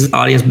designed these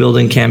audience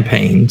building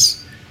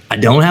campaigns. I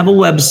don't have a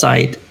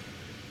website.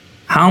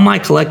 How am I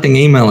collecting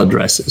email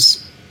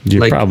addresses?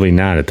 You're probably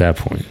not at that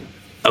point.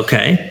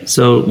 Okay.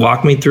 So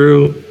walk me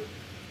through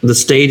the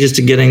stages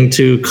to getting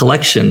to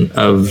collection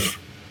of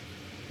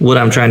what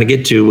I'm trying to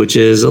get to, which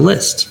is a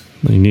list.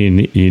 You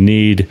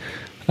need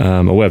a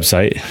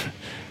website,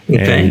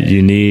 and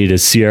you need a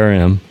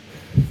CRM.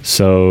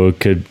 So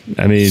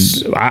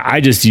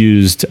I just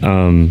used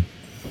MailChimp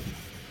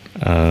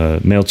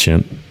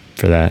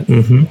for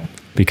that,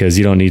 because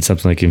you don't need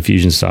something like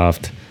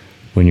Infusionsoft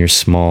when you're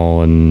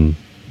small and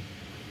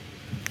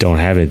don't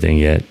have anything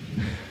yet.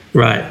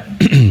 Right.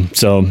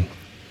 So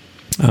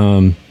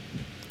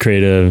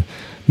create a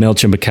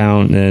MailChimp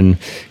account, and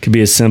it could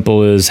be as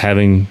simple as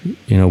having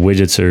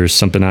widgets or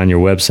something on your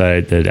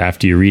website that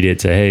after you read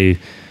it, say, hey,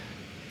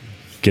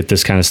 get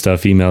this kind of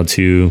stuff emailed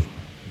to you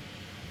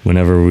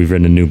whenever we've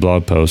written a new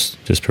blog post.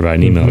 Just provide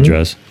an email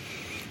address.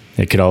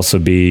 It could also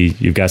be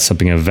you've got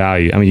something of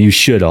value. I mean, you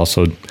should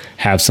also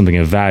have something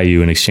of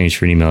value in exchange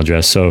for an email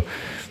address. So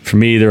for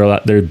me, there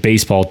are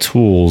baseball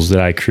tools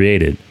that I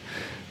created.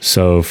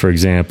 So for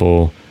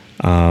example,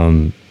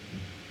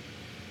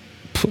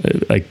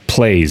 like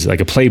plays,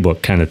 like a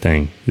playbook kind of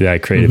thing that I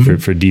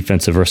created for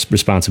defensive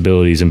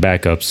responsibilities and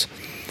backups.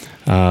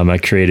 I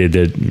created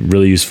that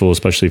really useful,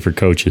 especially for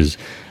coaches.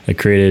 I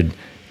created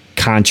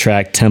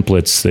contract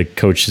templates that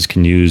coaches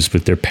can use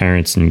with their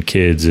parents and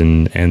kids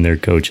and their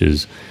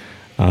coaches.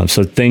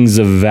 So things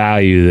of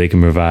value they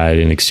can provide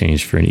in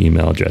exchange for an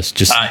email address.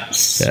 Just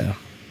nice. Yeah.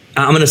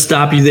 I'm going to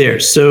stop you there.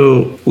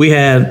 So we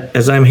had,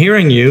 as I'm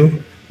hearing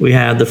you, we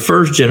had the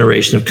first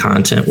generation of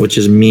content, which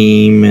is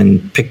meme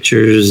and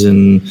pictures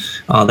and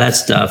all that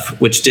stuff,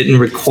 which didn't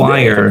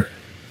require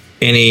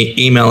any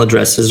email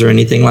addresses or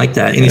anything like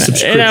that, any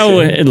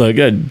subscription. Look,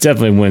 I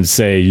definitely wouldn't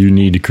say you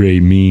need to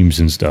create memes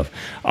and stuff.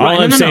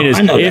 All I'm saying is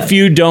if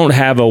you don't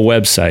have a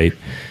website,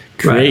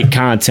 create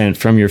content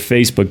from your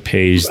Facebook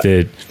page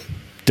that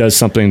does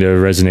something to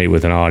resonate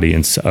with an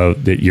audience,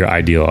 your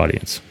ideal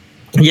audience.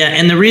 Yeah,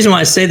 and the reason why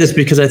I say this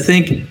because I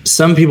think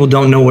some people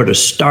don't know where to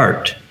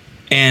start.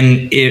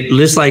 And it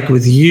just like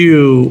with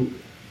you,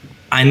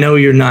 I know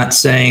you're not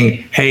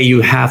saying, hey, you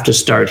have to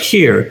start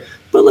here.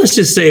 But let's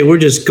just say we're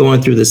just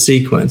going through the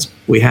sequence.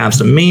 We have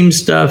some meme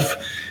stuff.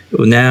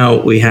 Now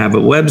we have a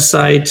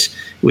website.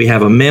 We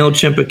have a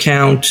MailChimp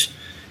account.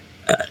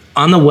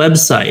 On the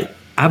website,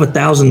 I have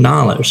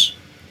 $1,000.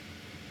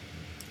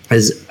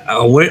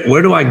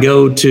 Where do I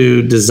go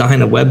to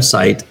design a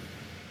website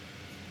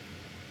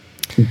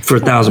for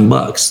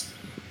 $1,000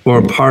 or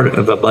a part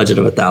of a budget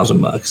of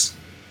 $1,000?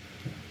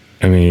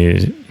 I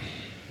mean,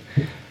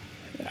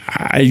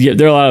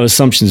 there are a lot of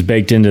assumptions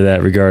baked into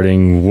that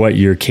regarding what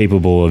you're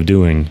capable of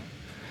doing.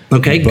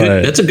 Okay,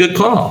 good. That's a good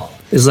call.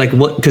 It's like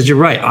what? Because you're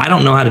right. I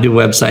don't know how to do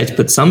websites,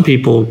 but some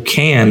people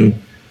can.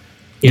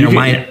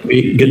 Might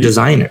be good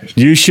designers.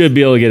 You should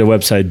be able to get a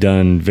website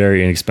done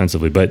very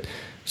inexpensively. But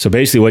so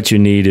basically, what you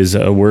need is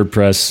a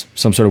WordPress,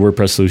 some sort of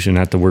WordPress solution,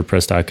 not the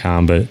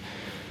WordPress.com, but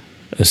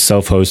a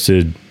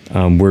self-hosted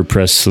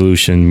WordPress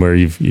solution where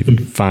you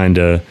find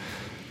a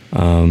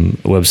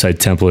website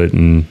template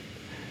and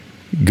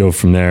go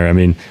from there. I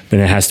mean, then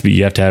it has to be,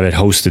 you have to have it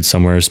hosted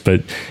somewhere.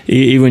 But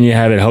even when you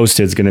have it hosted,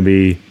 it's going to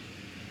be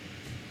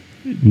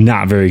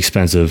not very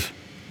expensive.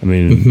 I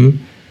mean,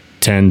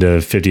 $10 to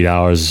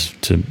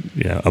 $50 to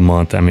a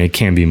month. I mean, it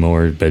can be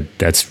more, but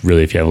that's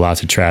really if you have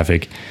lots of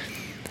traffic.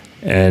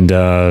 And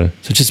so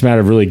it's just a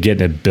matter of really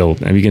getting it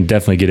built. I mean, you can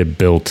definitely get it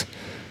built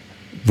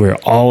where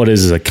all it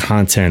is a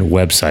content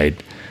website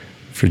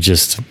for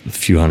just a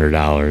few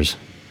 $100s.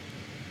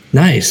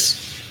 Nice.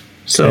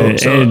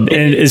 And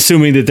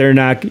assuming that they're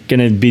not going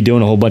to be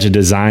doing a whole bunch of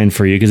design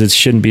for you because it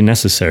shouldn't be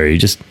necessary. You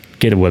just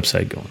get a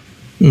website going.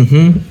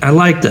 I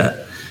like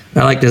that.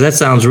 That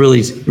sounds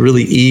really,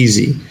 really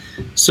easy.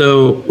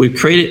 So we're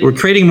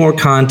creating more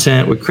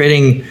content. We're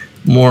creating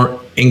more,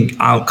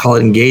 I'll call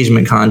it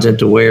engagement content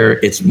to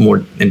where it's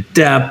more in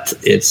depth.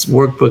 It's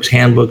workbooks,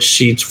 handbooks,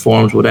 sheets,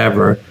 forms,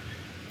 whatever.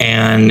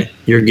 And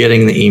you're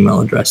getting the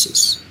email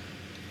addresses.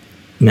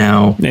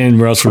 Now, and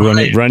we're also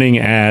running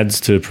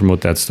ads to promote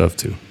that stuff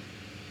too.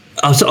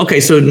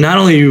 So not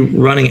only are you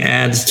running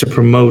ads to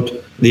promote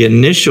the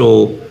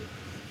initial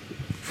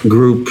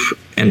group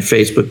and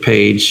Facebook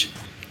page,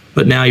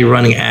 but now you're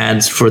running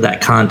ads for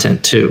that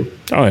content too.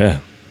 Oh yeah.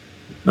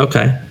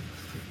 Okay.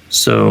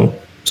 So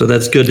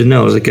that's good to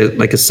know. It's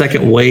like a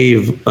second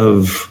wave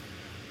of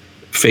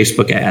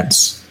Facebook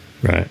ads,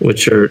 right?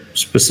 Which are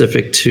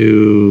specific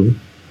to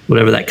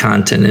whatever that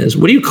content is.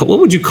 What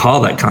would you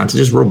call that content?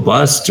 Just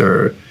robust,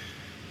 or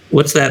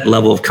what's that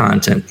level of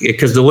content?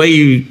 Because the way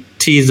you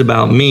tease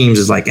about memes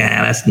is like,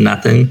 that's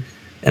nothing.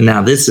 And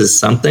now this is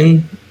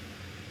something.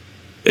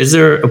 Is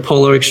there a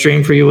polar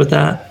extreme for you with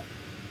that?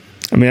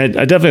 I mean,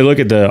 I definitely look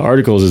at the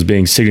articles as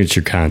being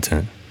signature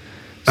content.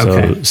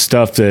 So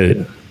stuff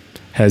that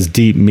has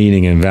deep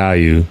meaning and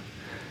value,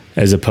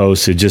 as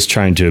opposed to just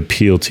trying to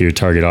appeal to your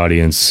target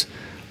audience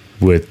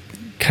with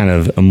kind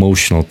of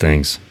emotional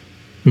things.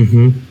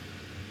 Mm-hmm.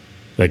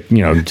 Like, you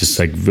know, just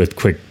like with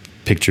quick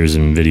pictures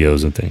and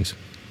videos and things.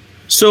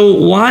 So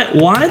why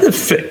I'm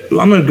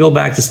going to go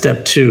back to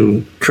step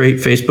 2, create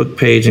Facebook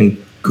page and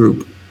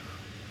group.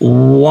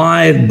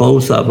 Why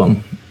both of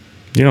them?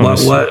 You know,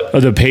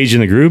 the page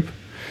in the group?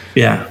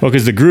 Yeah. Well,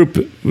 because the group,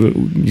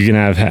 you can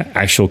have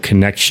actual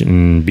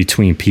connection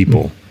between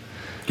people.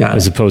 Got it.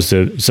 As opposed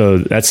to, so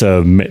that's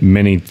a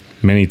many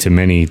to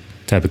many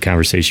type of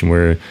conversation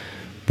where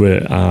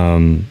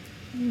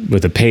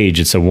with a page,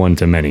 it's a one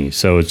to many.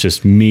 So it's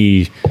just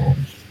me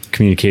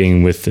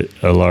communicating with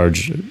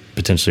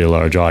potentially a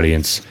large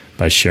audience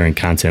by sharing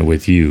content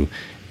with you.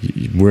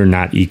 We're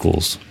not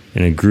equals.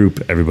 In a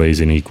group, everybody's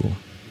an equal.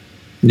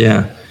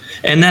 Yeah.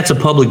 And that's a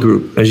public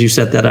group, as you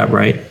set that up,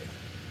 right?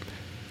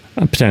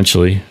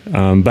 Potentially.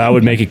 But I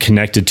would make it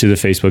connected to the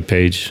Facebook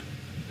page.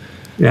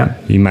 Yeah.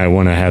 You might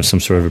want to have some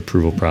sort of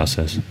approval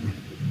process.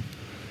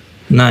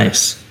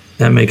 Nice.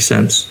 That makes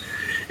sense.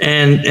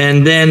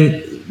 And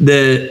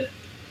then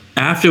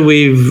after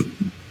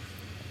we've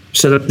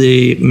set up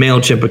the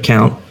MailChimp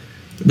account,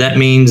 that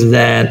means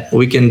that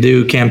we can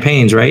do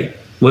campaigns, right?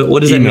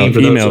 What does that mean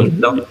for those who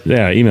don't?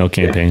 Yeah, email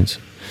campaigns.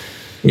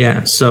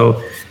 Yeah.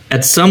 So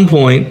at some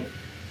point,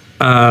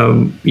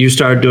 you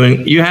start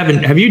doing.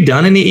 Have you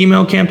done any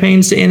email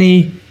campaigns to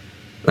any,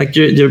 like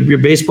your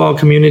baseball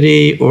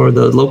community or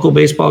the local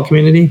baseball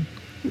community?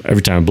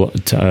 Every time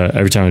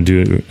I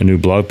do a new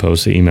blog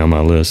post, I email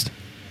my list.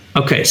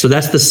 Okay, so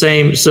that's the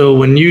same. So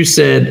when you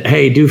said,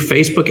 "Hey, do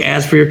Facebook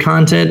ads for your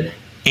content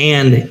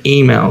and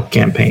email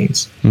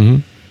campaigns," mm-hmm.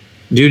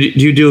 do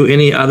you do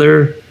any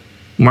other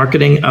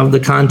marketing of the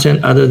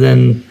content other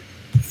than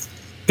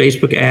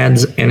Facebook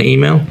ads and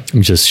email?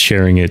 I'm just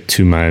sharing it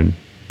to my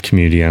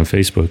community on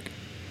Facebook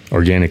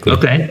organically.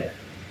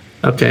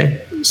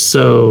 Okay.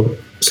 So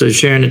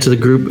sharing it to the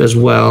group as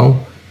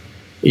well.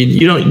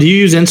 You don't? Do you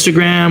use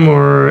Instagram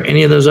or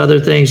any of those other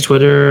things,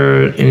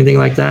 Twitter, anything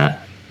like that?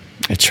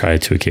 I try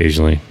to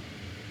occasionally,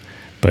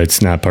 but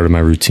it's not part of my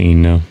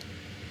routine. No.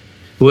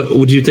 What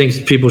would you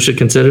think people should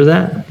consider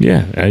that?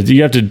 Yeah,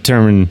 you have to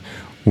determine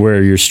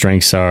where your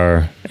strengths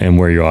are and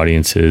where your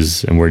audience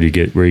is, and where you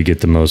get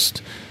the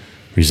most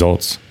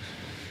results.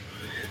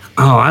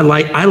 Oh, I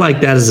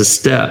like that as a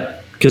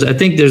step, because I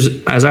think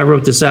as I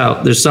wrote this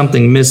out, there's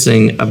something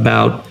missing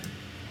about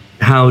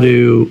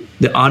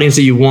the audience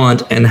that you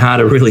want and how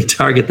to really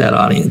target that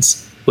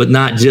audience, but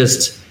not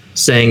just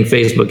saying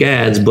Facebook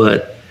ads,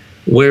 but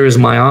where is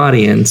my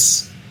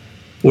audience?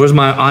 Where's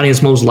my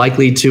audience most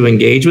likely to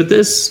engage with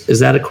this? Is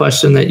that a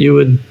question that you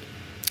would?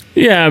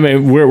 Yeah, I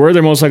mean, where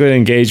they're most likely to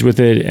engage with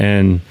it,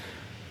 and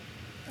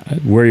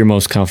where you're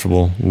most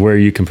comfortable, where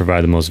you can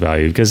provide the most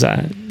value. Because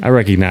I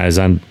recognize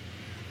I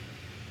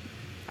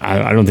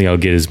don't think I'll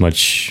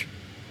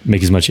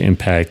make as much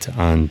impact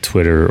on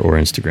Twitter or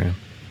Instagram.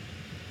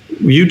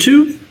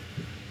 YouTube?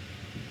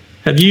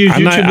 Have you used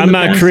YouTube? I'm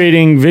not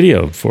creating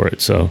video for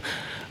it, so.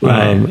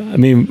 Right. I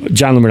mean,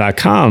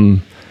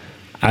 johnloomer.com,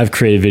 I've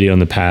created video in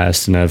the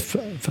past, and I've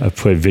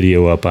put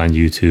video up on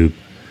YouTube,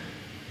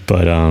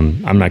 but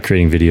I'm not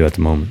creating video at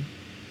the moment.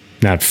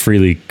 Not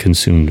freely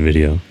consumed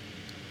video.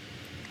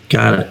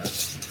 Got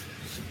it.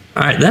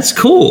 All right, that's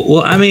cool.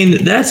 Well, I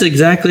mean, that's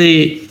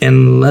exactly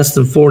in less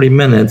than 40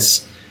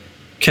 minutes,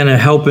 kind of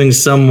helping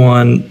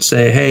someone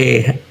say,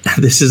 hey,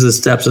 this is the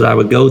steps that I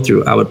would go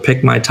through. I would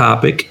pick my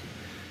topic.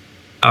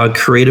 I would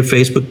create a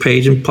Facebook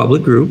page and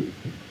public group.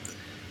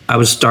 I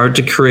would start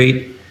to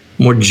create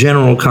more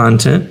general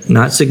content,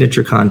 not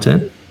signature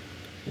content.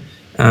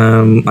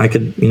 I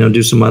could,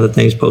 do some other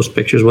things, post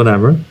pictures,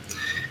 whatever.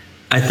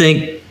 I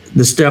think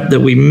the step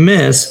that we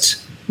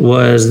missed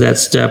was that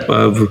step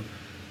of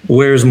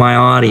where's my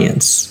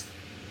audience?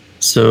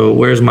 So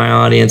where's my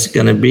audience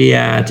going to be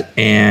at,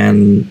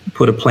 and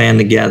put a plan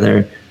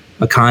together,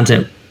 a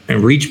content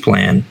and reach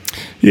plan.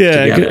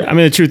 Yeah. Together. I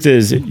mean, the truth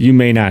is you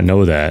may not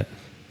know that.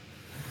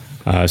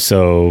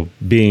 So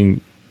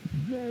behaving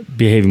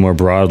more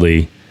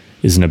broadly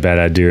isn't a bad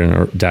idea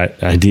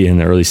in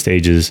the early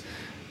stages.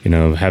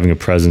 Having a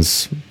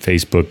presence,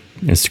 Facebook,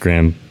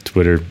 Instagram,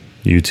 Twitter,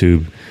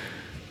 YouTube,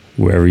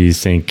 wherever you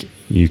think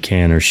you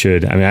can or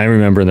should. I mean, I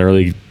remember in the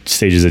early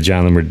stages of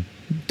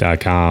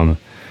johnloomer.com,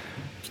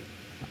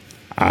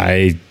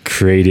 I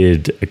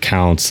created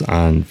accounts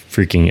on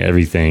freaking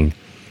everything,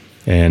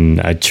 and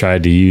I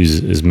tried to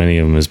use as many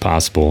of them as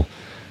possible,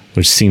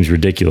 which seems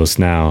ridiculous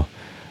now,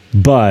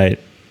 but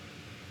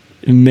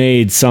it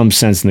made some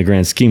sense in the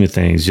grand scheme of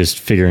things, just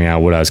figuring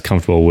out what I was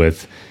comfortable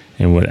with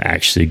and what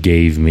actually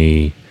gave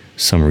me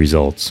some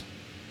results.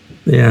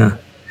 Yeah.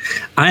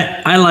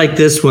 I like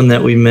this one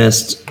that we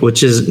missed,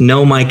 which is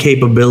know my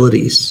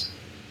capabilities.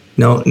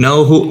 Know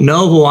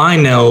who I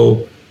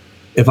know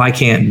if I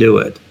can't do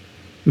it.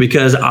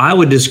 Because I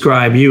would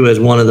describe you as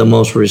one of the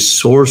most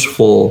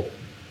resourceful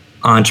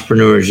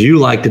entrepreneurs. You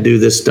like to do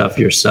this stuff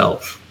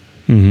yourself.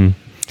 Mm-hmm.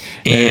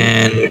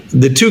 And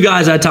the two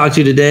guys I talked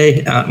to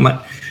today,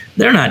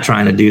 they're not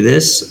trying to do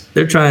this.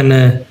 They're trying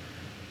to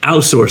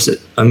outsource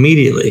it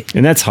immediately.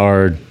 And that's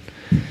hard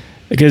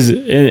because,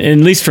 at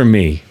least for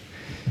me,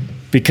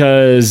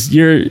 because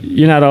you're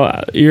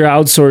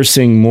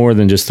outsourcing more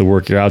than just the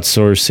work. You're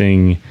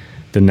outsourcing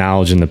the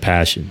knowledge and the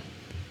passion.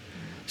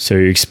 So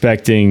you're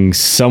expecting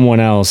someone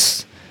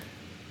else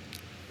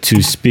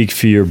to speak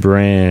for your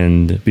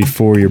brand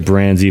before your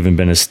brand's even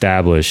been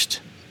established,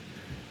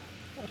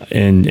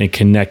 and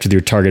connect with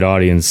your target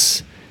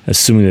audience,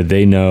 assuming that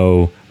they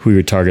know who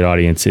your target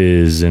audience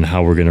is and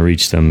how we're going to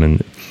reach them.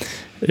 And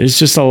it's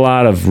just a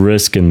lot of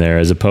risk in there,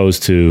 as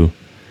opposed to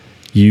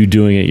you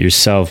doing it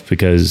yourself.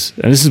 Because,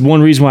 and this is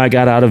one reason why I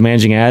got out of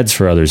managing ads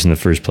for others in the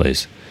first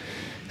place,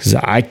 because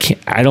I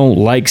don't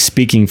like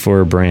speaking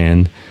for a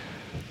brand.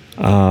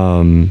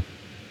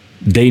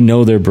 They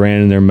know their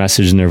brand and their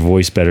message and their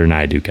voice better than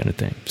I do, kind of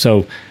thing.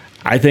 So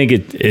I think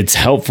it's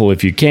helpful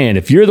if you can.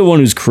 If you're the one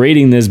who's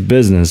creating this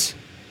business,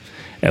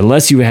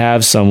 unless you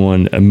have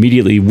someone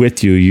immediately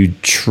with you, you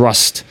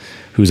trust,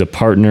 who's a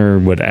partner,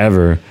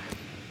 whatever,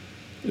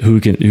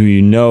 who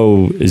you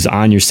know is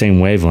on your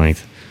same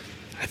wavelength,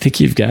 I think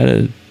you've got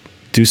to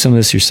do some of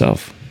this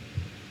yourself.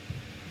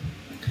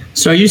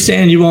 So are you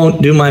saying you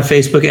won't do my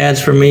Facebook ads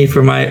for me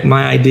for my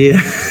idea?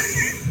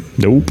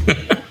 Nope.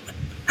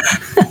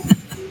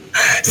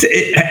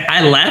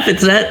 I laugh at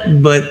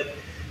that, but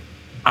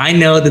I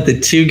know that the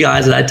two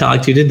guys that I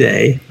talked to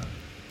today,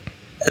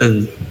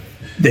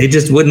 they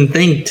just wouldn't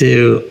think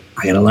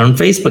I got to learn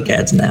Facebook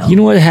ads now. You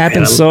know what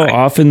happens so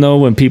often, though,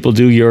 when people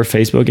do your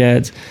Facebook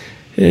ads?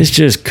 It's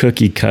just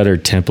cookie cutter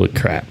template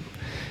crap.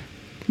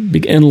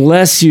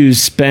 Unless you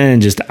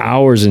spend just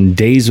hours and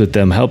days with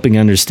them helping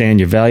understand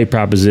your value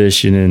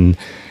proposition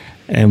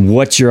and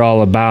what you're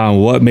all about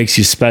and what makes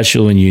you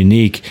special and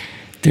unique,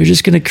 they're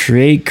just going to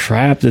create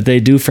crap that they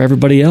do for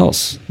everybody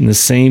else in the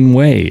same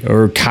way,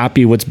 or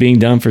copy what's being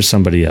done for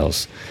somebody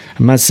else.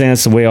 I'm not saying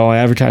that's the way all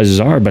advertisers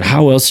are, but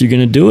how else are you going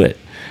to do it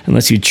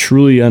unless you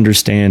truly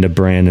understand a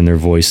brand and their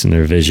voice and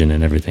their vision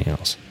and everything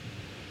else?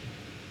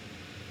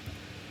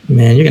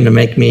 Man, you're going to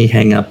make me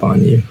hang up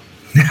on you.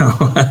 No.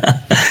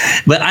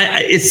 But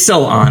it's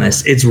so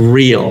honest. It's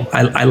real.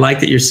 I like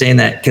that you're saying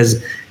that,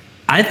 because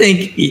I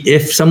think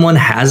if someone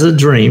has a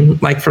dream,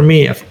 like for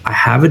me, if I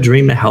have a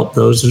dream to help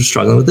those who are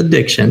struggling with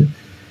addiction,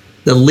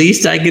 the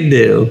least I could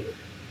do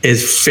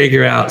is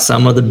figure out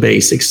some of the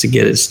basics to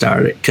get it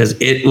started, because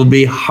it will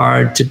be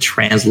hard to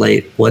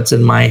translate what's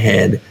in my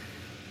head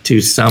to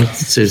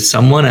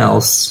someone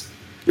else.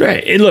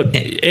 Right. And look,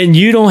 and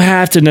you don't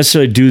have to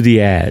necessarily do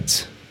the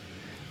ads.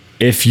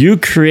 If you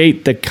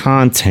create the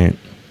content,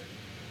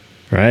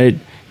 right?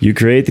 You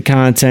create the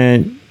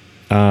content.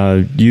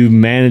 You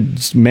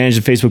manage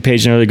the Facebook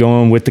page and they're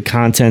going with the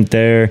content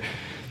there.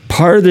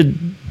 Part of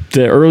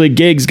the early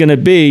gig is going to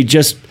be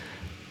just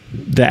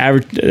the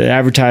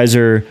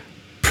advertiser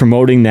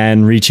promoting that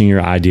and reaching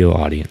your ideal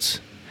audience,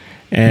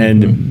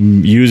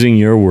 and using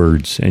your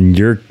words and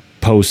your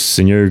posts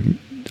and your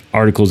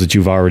articles that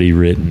you've already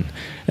written,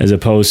 as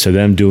opposed to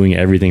them doing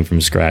everything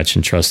from scratch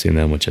and trusting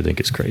them, which I think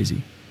is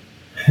crazy.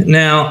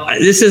 Now,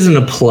 this isn't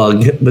a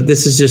plug, but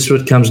this is just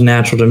what comes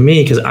natural to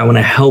me, because I want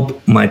to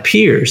help my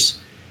peers.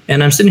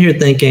 And I'm sitting here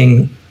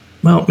thinking,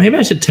 well, maybe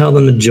I should tell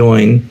them to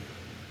join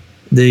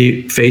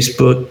the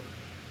Facebook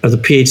or the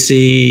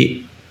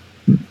PHC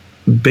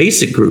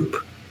basic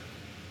group.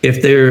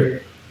 If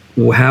they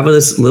have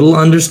this little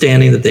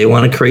understanding that they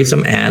want to create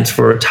some ads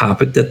for a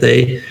topic that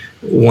they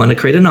want to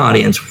create an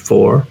audience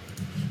for,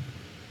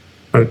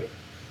 or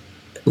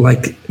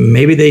like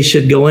maybe they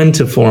should go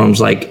into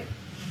forums like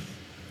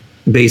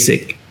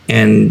Basic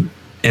and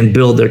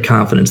build their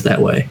confidence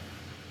that way.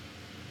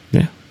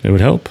 Yeah, it would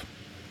help.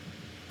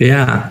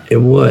 Yeah, it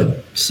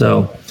would.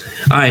 So,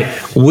 all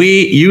right,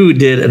 you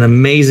did an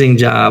amazing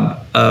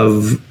job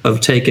of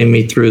taking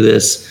me through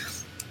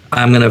this.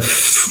 I'm going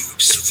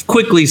to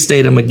quickly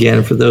state them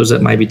again for those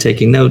that might be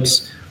taking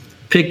notes.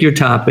 Pick your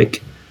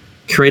topic,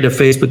 create a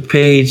Facebook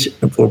page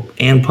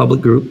and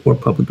public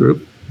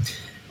group.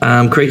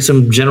 Create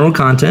some general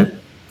content,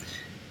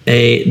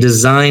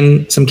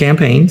 design some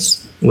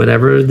campaigns,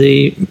 whatever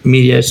the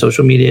media,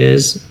 social media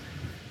is,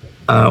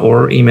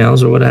 or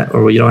emails or whatever,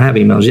 or you don't have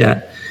emails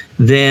yet.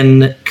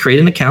 Then create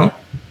an account,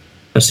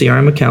 a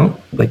CRM account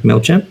like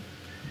MailChimp.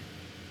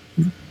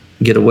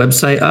 Get a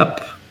website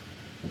up.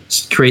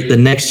 Create the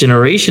next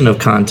generation of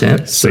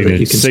content so that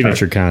you can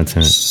signature content,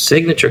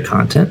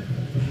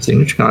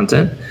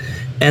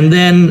 and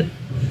then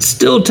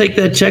still take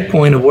that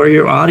checkpoint of where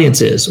your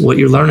audience is, what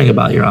you're learning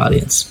about your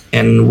audience,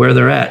 and where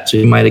they're at. So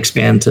you might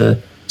expand to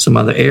some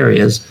other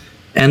areas.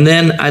 And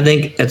then I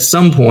think at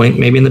some point,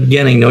 maybe in the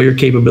beginning, know your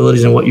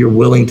capabilities and what you're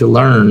willing to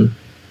learn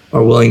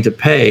or willing to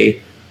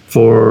pay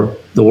for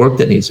the work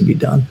that needs to be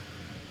done.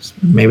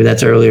 Maybe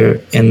that's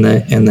earlier in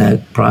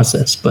that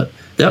process. But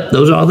yep,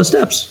 those are all the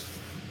steps.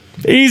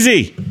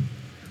 Easy.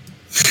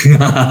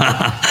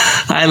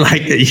 I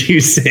like that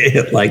you say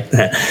it like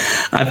that.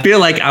 I feel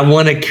like I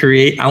want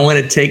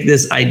to take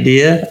this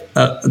idea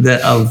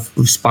of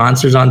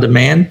sponsors on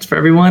demand for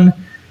everyone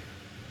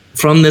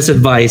from this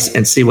advice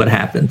and see what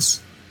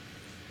happens.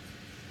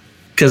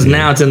 because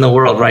now it's in the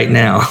world right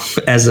now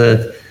as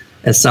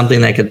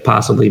something that could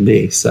possibly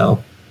be.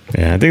 So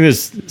yeah, I think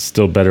there's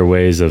still better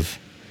ways of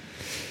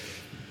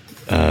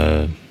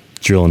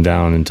drilling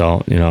down into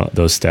all,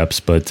 those steps.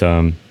 But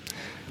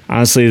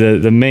honestly,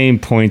 the main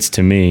points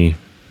to me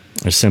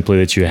are simply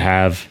that you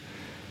have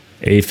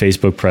a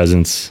Facebook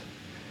presence,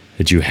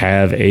 that you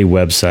have a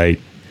website,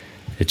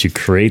 that you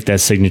create that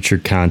signature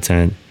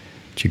content,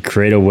 that you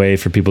create a way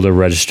for people to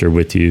register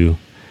with you,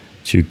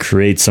 to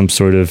create some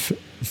sort of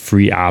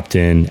free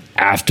opt-in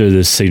after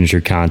the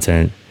signature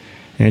content,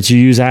 and that you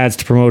use ads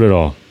to promote it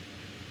all.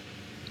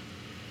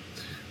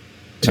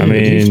 I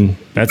mean,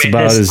 that's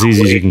about as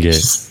easy as you can get.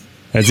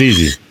 That's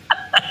easy.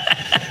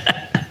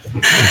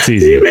 It's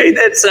easy. You made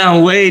that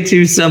sound way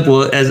too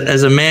simple.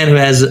 As a man who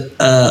has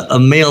a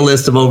mail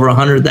list of over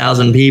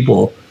 100,000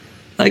 people,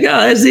 like,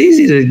 oh, it's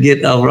easy to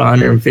get over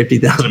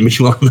 150,000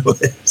 people on the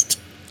list.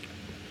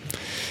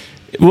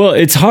 Well,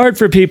 it's hard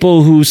for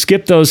people who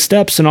skip those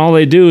steps and all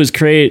they do is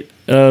create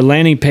a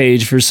landing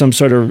page for some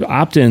sort of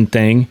opt-in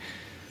thing,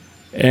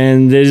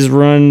 and they just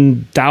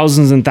run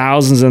thousands and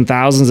thousands and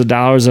thousands of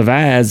dollars of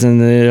ads, and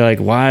they're like,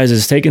 why is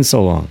this taking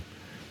so long?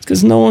 It's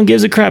because no one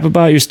gives a crap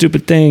about your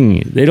stupid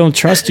thing. They don't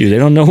trust you. They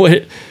don't know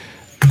what,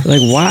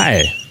 like,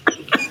 why?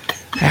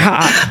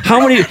 How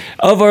many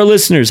of our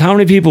listeners, how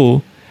many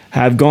people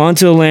have gone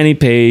to a landing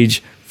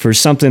page for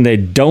something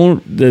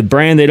the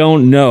brand they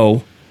don't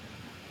know,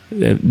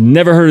 they've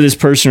never heard of this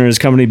person or this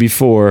company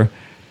before,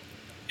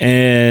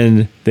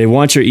 and they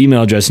want your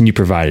email address and you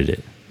provided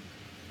it?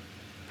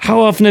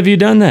 How often have you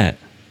done that?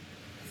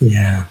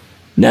 Yeah.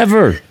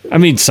 Never. I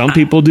mean, some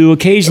people do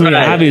occasionally,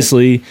 right,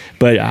 obviously,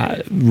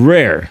 but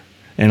rare.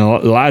 And a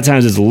lot of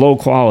times it's low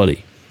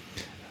quality.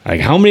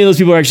 Like, how many of those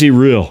people are actually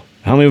real?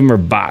 How many of them are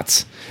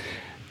bots?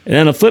 And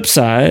on the flip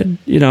side,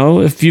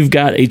 if you've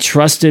got a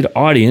trusted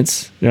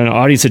audience, an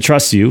audience that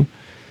trusts you,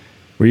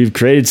 where you've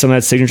created some of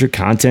that signature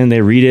content, they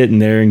read it and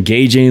they're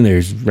engaging,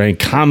 they're writing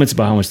comments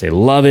about how much they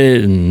love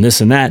it and this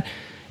and that,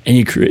 and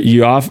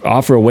you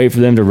offer a way for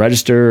them to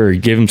register or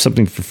give them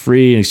something for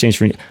free in exchange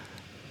for,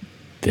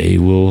 they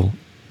will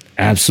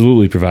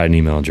absolutely provide an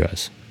email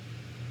address.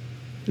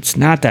 It's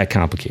not that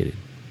complicated.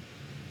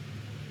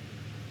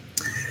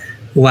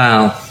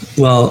 Wow.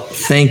 Well,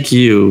 thank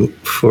you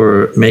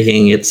for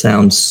making it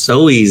sound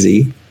so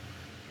easy.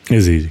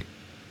 It's easy.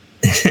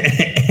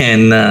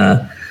 And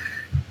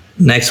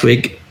next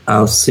week,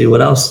 I'll see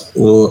what else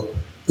we'll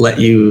let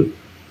you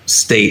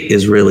state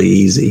is really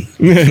easy.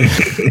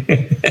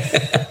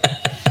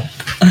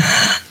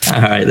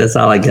 All right, that's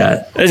all I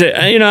got.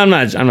 I'm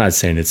not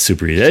saying it's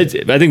super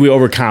easy. I think we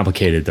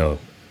overcomplicate it, though.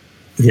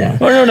 Yeah.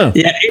 Oh, no.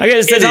 Yeah, I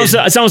guess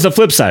it's almost the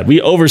flip side. We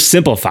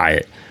oversimplify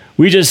it.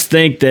 We just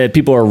think that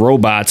people are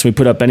robots. We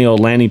put up any old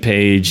landing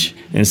page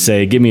and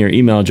say, give me your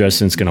email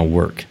address and it's going to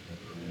work.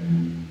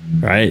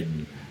 Right?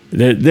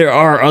 There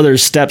are other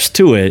steps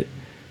to it,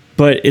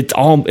 but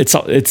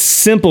it's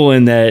simple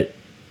in that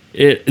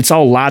it's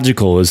all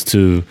logical as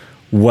to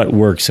what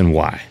works and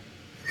why.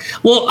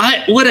 Well,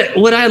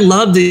 what I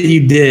loved that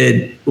you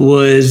did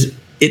was,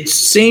 it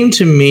seemed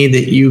to me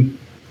that you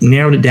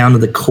narrowed it down to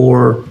the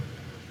core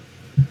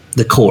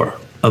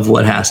of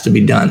what has to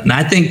be done. And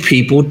I think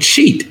people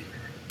cheat.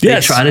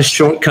 Yes. They try to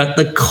shortcut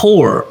the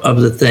core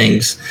of the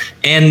things.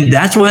 And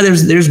that's why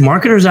there's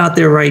marketers out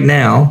there right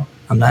now,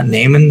 I'm not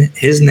naming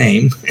his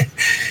name,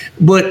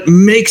 but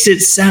makes it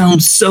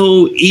sound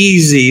so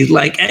easy.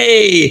 Like,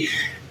 hey,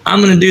 I'm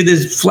going to do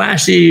this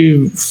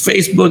flashy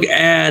Facebook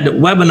ad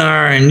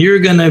webinar and you're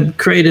going to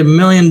create $1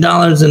 million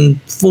in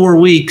 4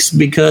 weeks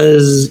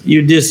because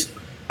you just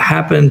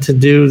happen to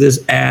do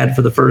this ad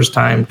for the first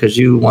time because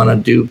you want to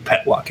do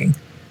pet walking.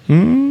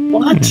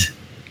 What?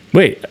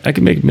 Wait, I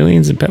can make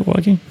millions in pet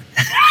walking?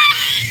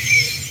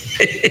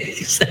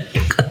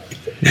 Exactly.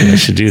 Yeah, I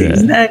should do that.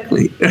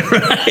 Exactly.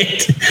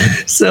 Right.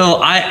 So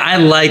I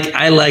like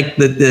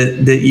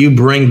that you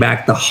bring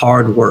back the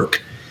hard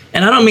work.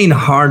 And I don't mean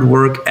hard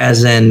work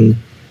as in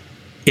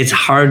it's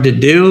hard to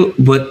do,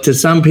 but to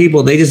some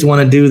people, they just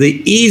want to do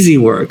the easy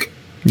work.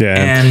 Yeah.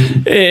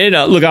 And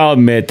look, I'll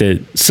admit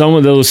that some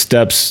of those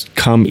steps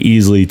come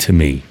easily to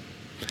me.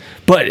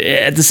 But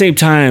at the same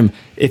time,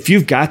 if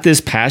you've got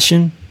this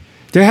passion,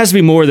 there has to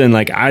be more than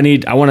like, I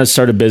want to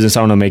start a business,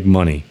 I want to make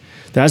money.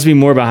 There has to be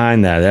more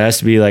behind that. There has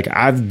to be like,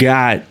 I've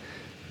got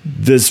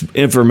this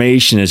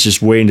information that's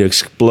just waiting to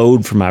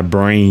explode from my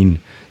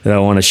brain that I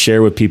want to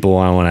share with people,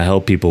 I want to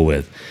help people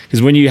with.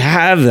 Because when you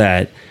have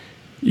that,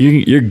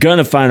 you're going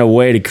to find a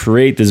way to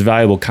create this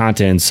valuable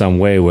content in some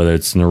way, whether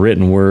it's in a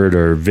written word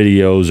or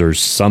videos or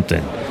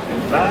something.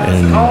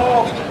 And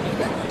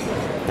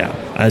yeah,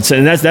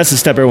 and that's the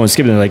step everyone's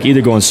skipping. They're like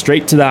either going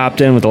straight to the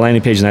opt-in with the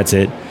landing page and that's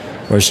it,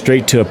 or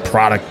straight to a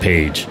product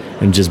page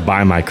and just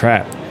buy my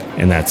crap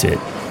and that's it.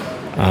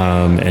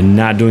 And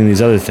not doing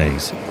these other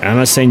things. I'm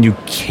not saying you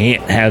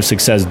can't have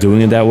success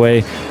doing it that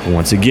way, but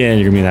once again,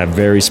 you're going to be in that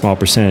very small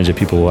percentage of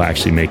people who will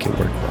actually make it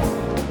work.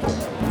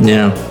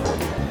 Yeah.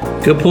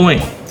 Good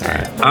point.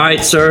 All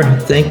right, sir.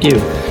 Thank you.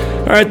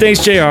 All right.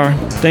 Thanks, JR.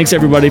 Thanks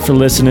everybody for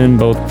listening,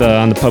 both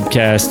on the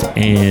PUBCAST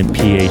and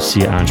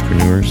PHC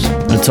Entrepreneurs.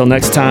 Until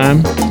next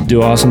time,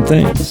 do awesome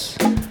things.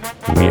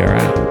 We are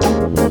out.